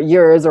this for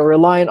years or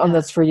relying on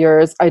this for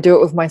years. I do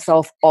it with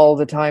myself all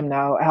the time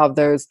now. I have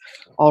those,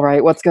 all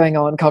right, what's going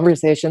on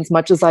conversations,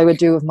 much as I would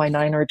do with my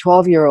 9 or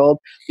 12-year-old,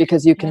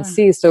 because you can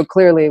see so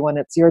clearly when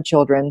it's your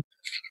children.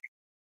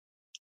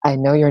 I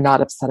know you're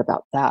not upset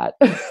about that.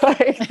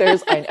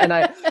 And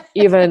I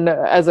even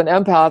as an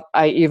empath,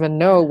 I even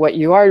know what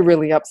you are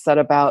really upset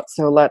about.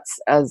 So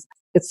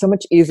it's so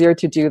much easier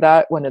to do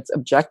that when it's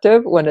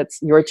objective, when it's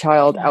your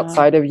child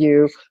outside of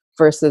you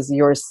versus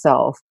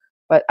yourself.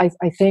 But I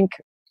think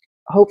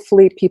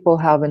hopefully people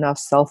have enough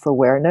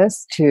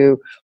self-awareness to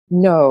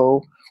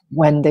know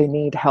when they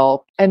need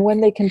help and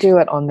when they can do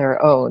it on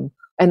their own.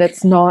 And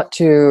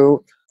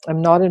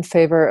I'm not in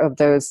favor of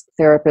those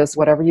therapists,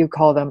 whatever you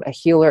call them, a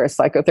healer, a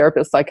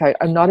psychotherapist,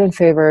 I'm not in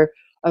favor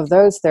of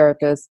those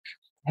therapists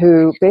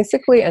who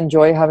basically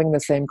enjoy having the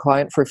same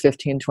client for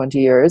 15, 20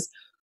 years.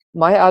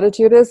 My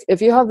attitude is,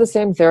 if you have the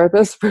same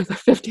therapist for the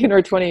 15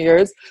 or 20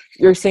 years,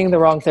 you're seeing the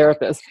wrong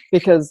therapist,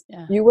 because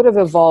you would have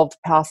evolved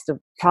past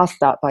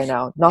that by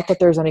now. Not that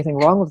there's anything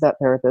wrong with that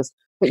therapist,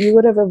 but you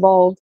would have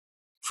evolved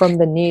from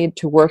the need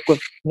to work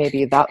with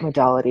maybe that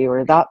modality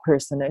or that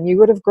person, and you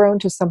would have grown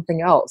to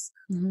something else.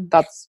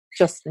 That's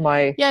just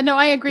my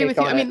I agree with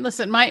you. I mean,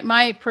 listen,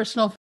 my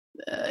personal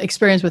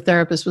experience with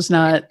therapists was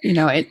not,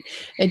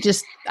 it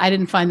just, I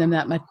didn't find them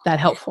that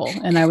helpful,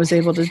 and I was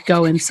able to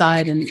go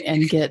inside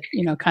and get,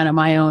 kind of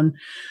my own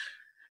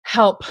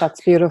help.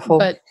 That's beautiful.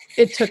 But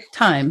it took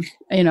time,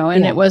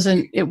 and it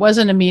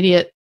wasn't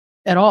immediate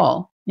at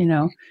all.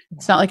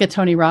 It's not like a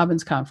Tony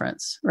Robbins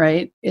conference,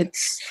 right?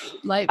 It's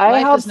life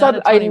is not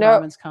a Tony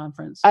Robbins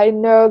conference. I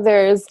know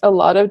there's a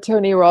lot of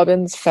Tony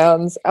Robbins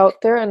fans out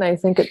there, and I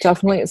think it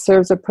definitely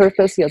serves a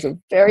purpose. He has a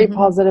very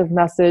positive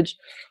message.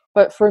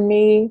 But for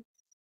me,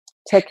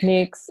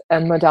 techniques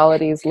and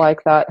modalities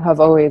like that have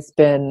always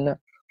been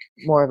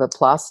more of a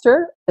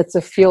plaster. It's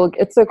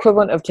the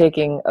equivalent of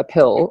taking a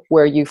pill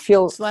where you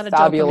feel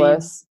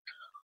fabulous.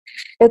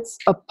 It's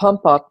a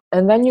pump up,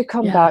 and then you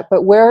come back.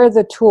 But where are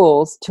the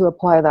tools to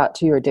apply that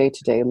to your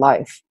day-to-day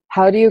life?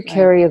 How do you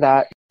carry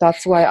that?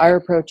 That's why our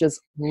approach is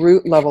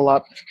root level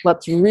up.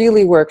 Let's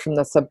really work from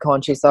the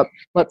subconscious up.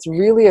 Let's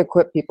really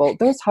equip people.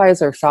 Those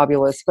highs are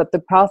fabulous, but the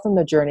path and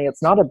the journey,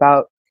 it's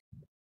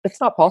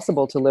not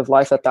possible to live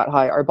life at that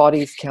high. Our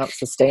bodies can't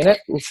sustain it.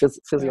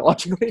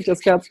 Physiologically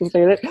just can't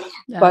sustain it.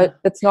 But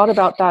it's not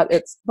about that.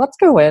 It's let's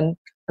go in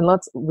and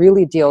let's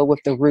really deal with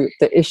the root,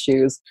 the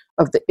issues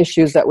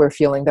that we're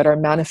feeling that are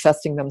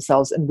manifesting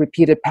themselves in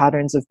repeated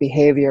patterns of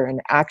behavior and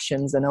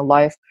actions in a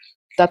life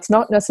that's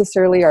not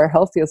necessarily our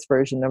healthiest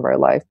version of our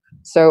life.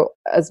 So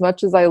as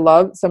much as I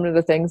love some of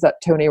the things that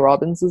Tony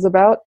Robbins is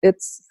about,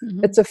 it's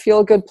a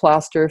feel-good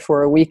plaster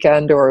for a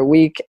weekend or a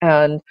week,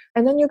 and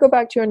then you go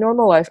back to your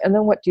normal life. And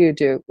then what do you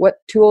do? What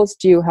tools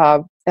do you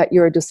have at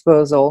your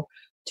disposal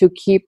to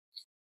keep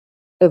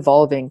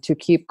evolving, to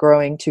keep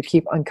growing, to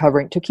keep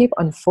uncovering, to keep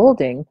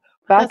unfolding?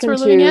 That's where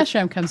Living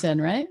Ashram comes in,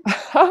 right?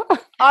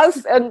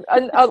 Us, and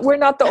we're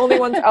not the only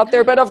ones out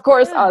there, but of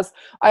course us.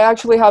 I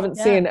actually haven't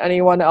seen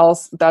anyone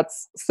else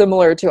that's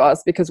similar to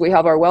us, because we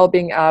have our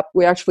wellbeing app.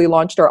 We actually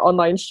launched our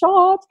online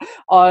shop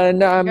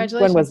on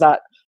when was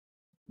that?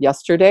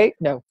 Yesterday?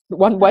 No,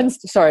 one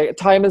Wednesday. Sorry,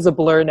 time is a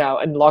blur now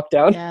and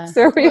lockdown.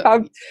 So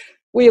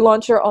we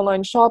launched our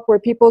online shop where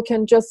people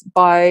can just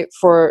buy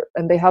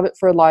and they have it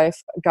for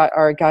life,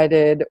 our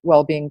guided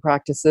wellbeing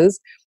practices.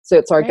 So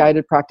it's our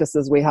guided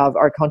practices. We have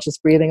our conscious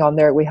breathing on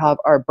there. We have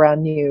our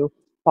brand new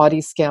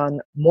body scan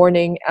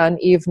morning and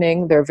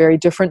evening. They're very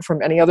different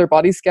from any other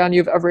body scan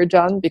you've ever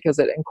done, because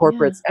it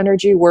incorporates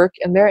energy work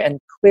in there and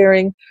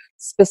clearing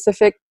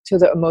specific to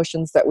the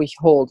emotions that we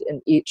hold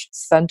in each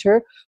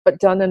center, but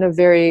done in a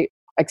very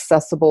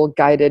accessible,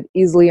 guided,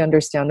 easily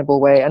understandable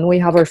way. And we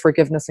have our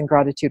forgiveness and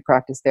gratitude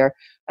practice there.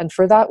 And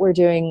for that, we're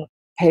doing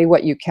pay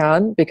what you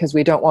can, because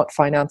we don't want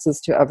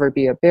finances to ever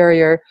be a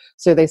barrier.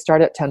 So they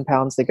start at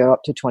 £10, they go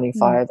up to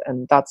 25,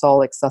 and that's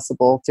all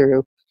accessible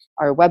through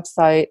our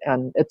website.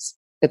 And it's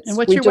And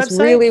what's we your just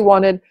website? really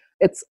wanted,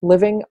 it's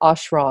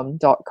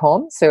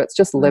livingashram.com. So it's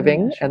just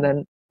living and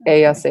then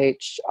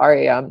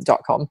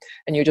ashram.com.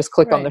 And you just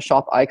click on the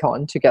shop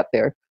icon to get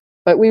there.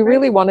 But we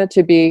really want it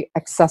to be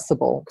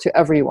accessible to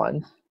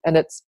everyone. And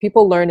it's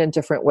people learn in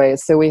different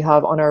ways. So we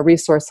have on our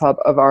resource hub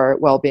of our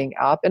wellbeing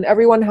app, and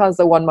everyone has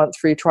a 1-month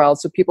free trial.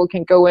 So people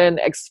can go in,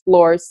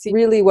 explore, see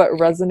really what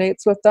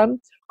resonates with them.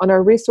 On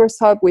our resource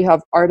hub, we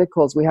have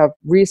articles, we have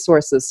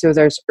resources. So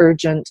there's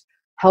urgent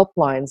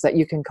helplines that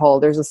you can call.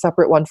 There's a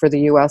separate one for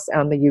the US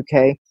and the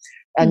UK.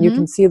 And you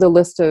can see the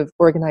list of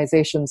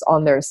organizations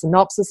on there,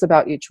 synopsis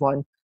about each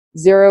one,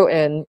 zero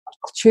in,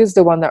 choose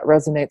the one that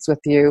resonates with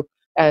you.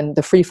 And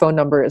the free phone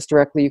number is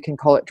directly, you can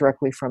call it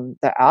directly from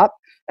the app.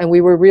 And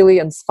we were really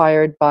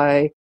inspired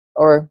by,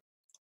 the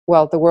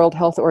World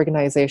Health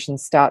Organization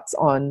stats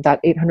on that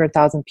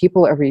 800,000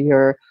 people every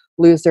year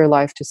lose their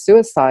life to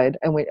suicide.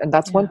 And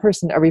that's one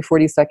person every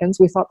 40 seconds.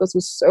 We thought this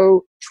was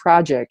so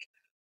tragic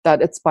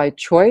that it's by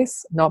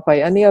choice, not by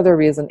any other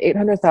reason.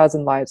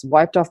 800,000 lives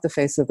wiped off the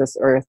face of this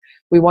earth.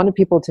 We wanted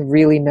people to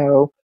really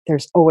know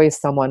there's always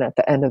someone at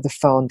the end of the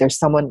phone. There's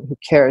someone who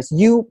cares.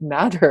 You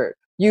matter.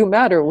 You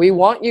matter. We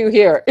want you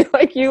here.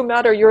 Like, you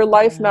matter. Your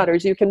life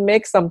matters. You can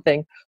make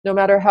something, no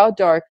matter how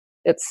dark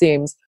it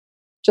seems.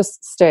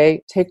 Just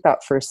stay, take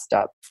that first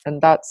step.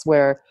 And that's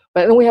where,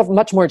 but then we have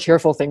much more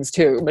cheerful things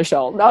too,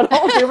 Michelle. Not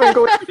all doom and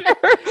gloom here.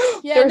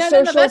 There's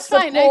social that's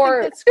support. fine. I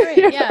think that's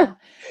great. Yeah.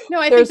 No,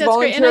 I think that's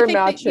great. And I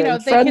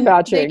think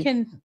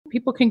matching,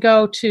 people can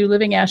go to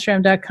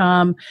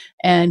livingashram.com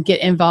and get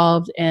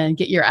involved and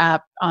get your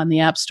app on the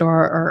App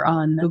Store or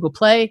on Google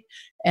Play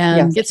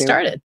and get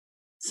started.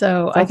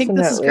 So definitely. I think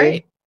this is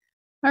great.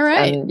 All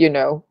right. And,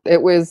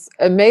 it was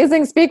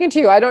amazing speaking to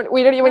you.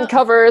 We didn't even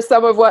cover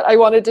some of what I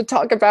wanted to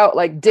talk about,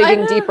 like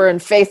digging deeper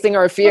and facing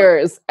our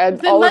fears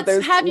and all of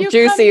those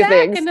juicy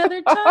things.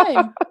 Another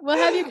time. We'll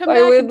have you come back.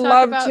 I would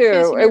love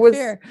to. It was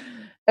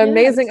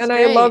amazing. And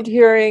I loved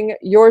hearing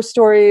your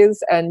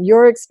stories and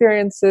your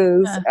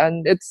experiences.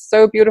 And it's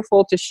so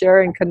beautiful to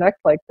share and connect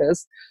like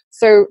this.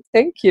 So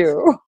thank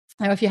you.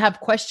 Now, if you have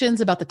questions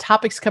about the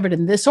topics covered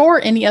in this or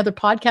any other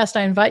podcast,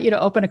 I invite you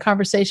to open a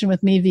conversation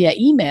with me via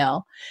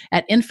email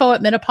at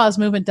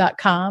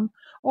info@menopausemovement.com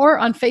or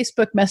on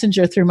Facebook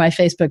Messenger through my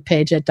Facebook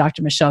page at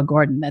Dr. Michelle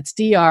Gordon. That's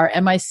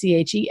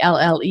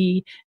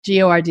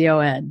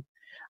DrMichellellegordon.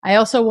 I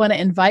also want to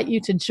invite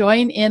you to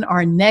join in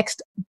our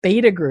next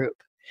beta group.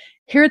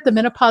 Here at the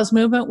Menopause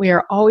Movement, we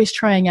are always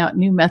trying out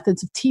new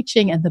methods of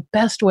teaching and the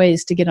best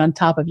ways to get on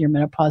top of your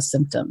menopause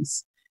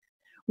symptoms.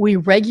 We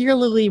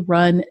regularly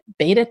run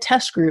beta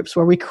test groups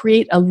where we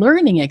create a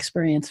learning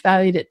experience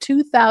valued at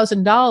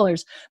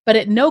 $2,000, but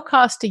at no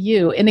cost to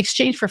you in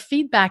exchange for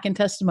feedback and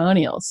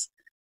testimonials.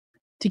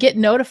 To get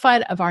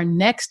notified of our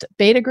next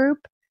beta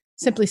group,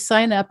 simply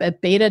sign up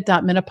at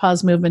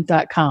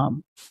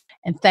beta.menopausemovement.com.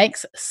 And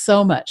thanks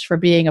so much for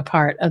being a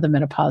part of the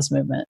Menopause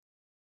Movement.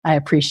 I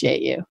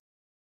appreciate you.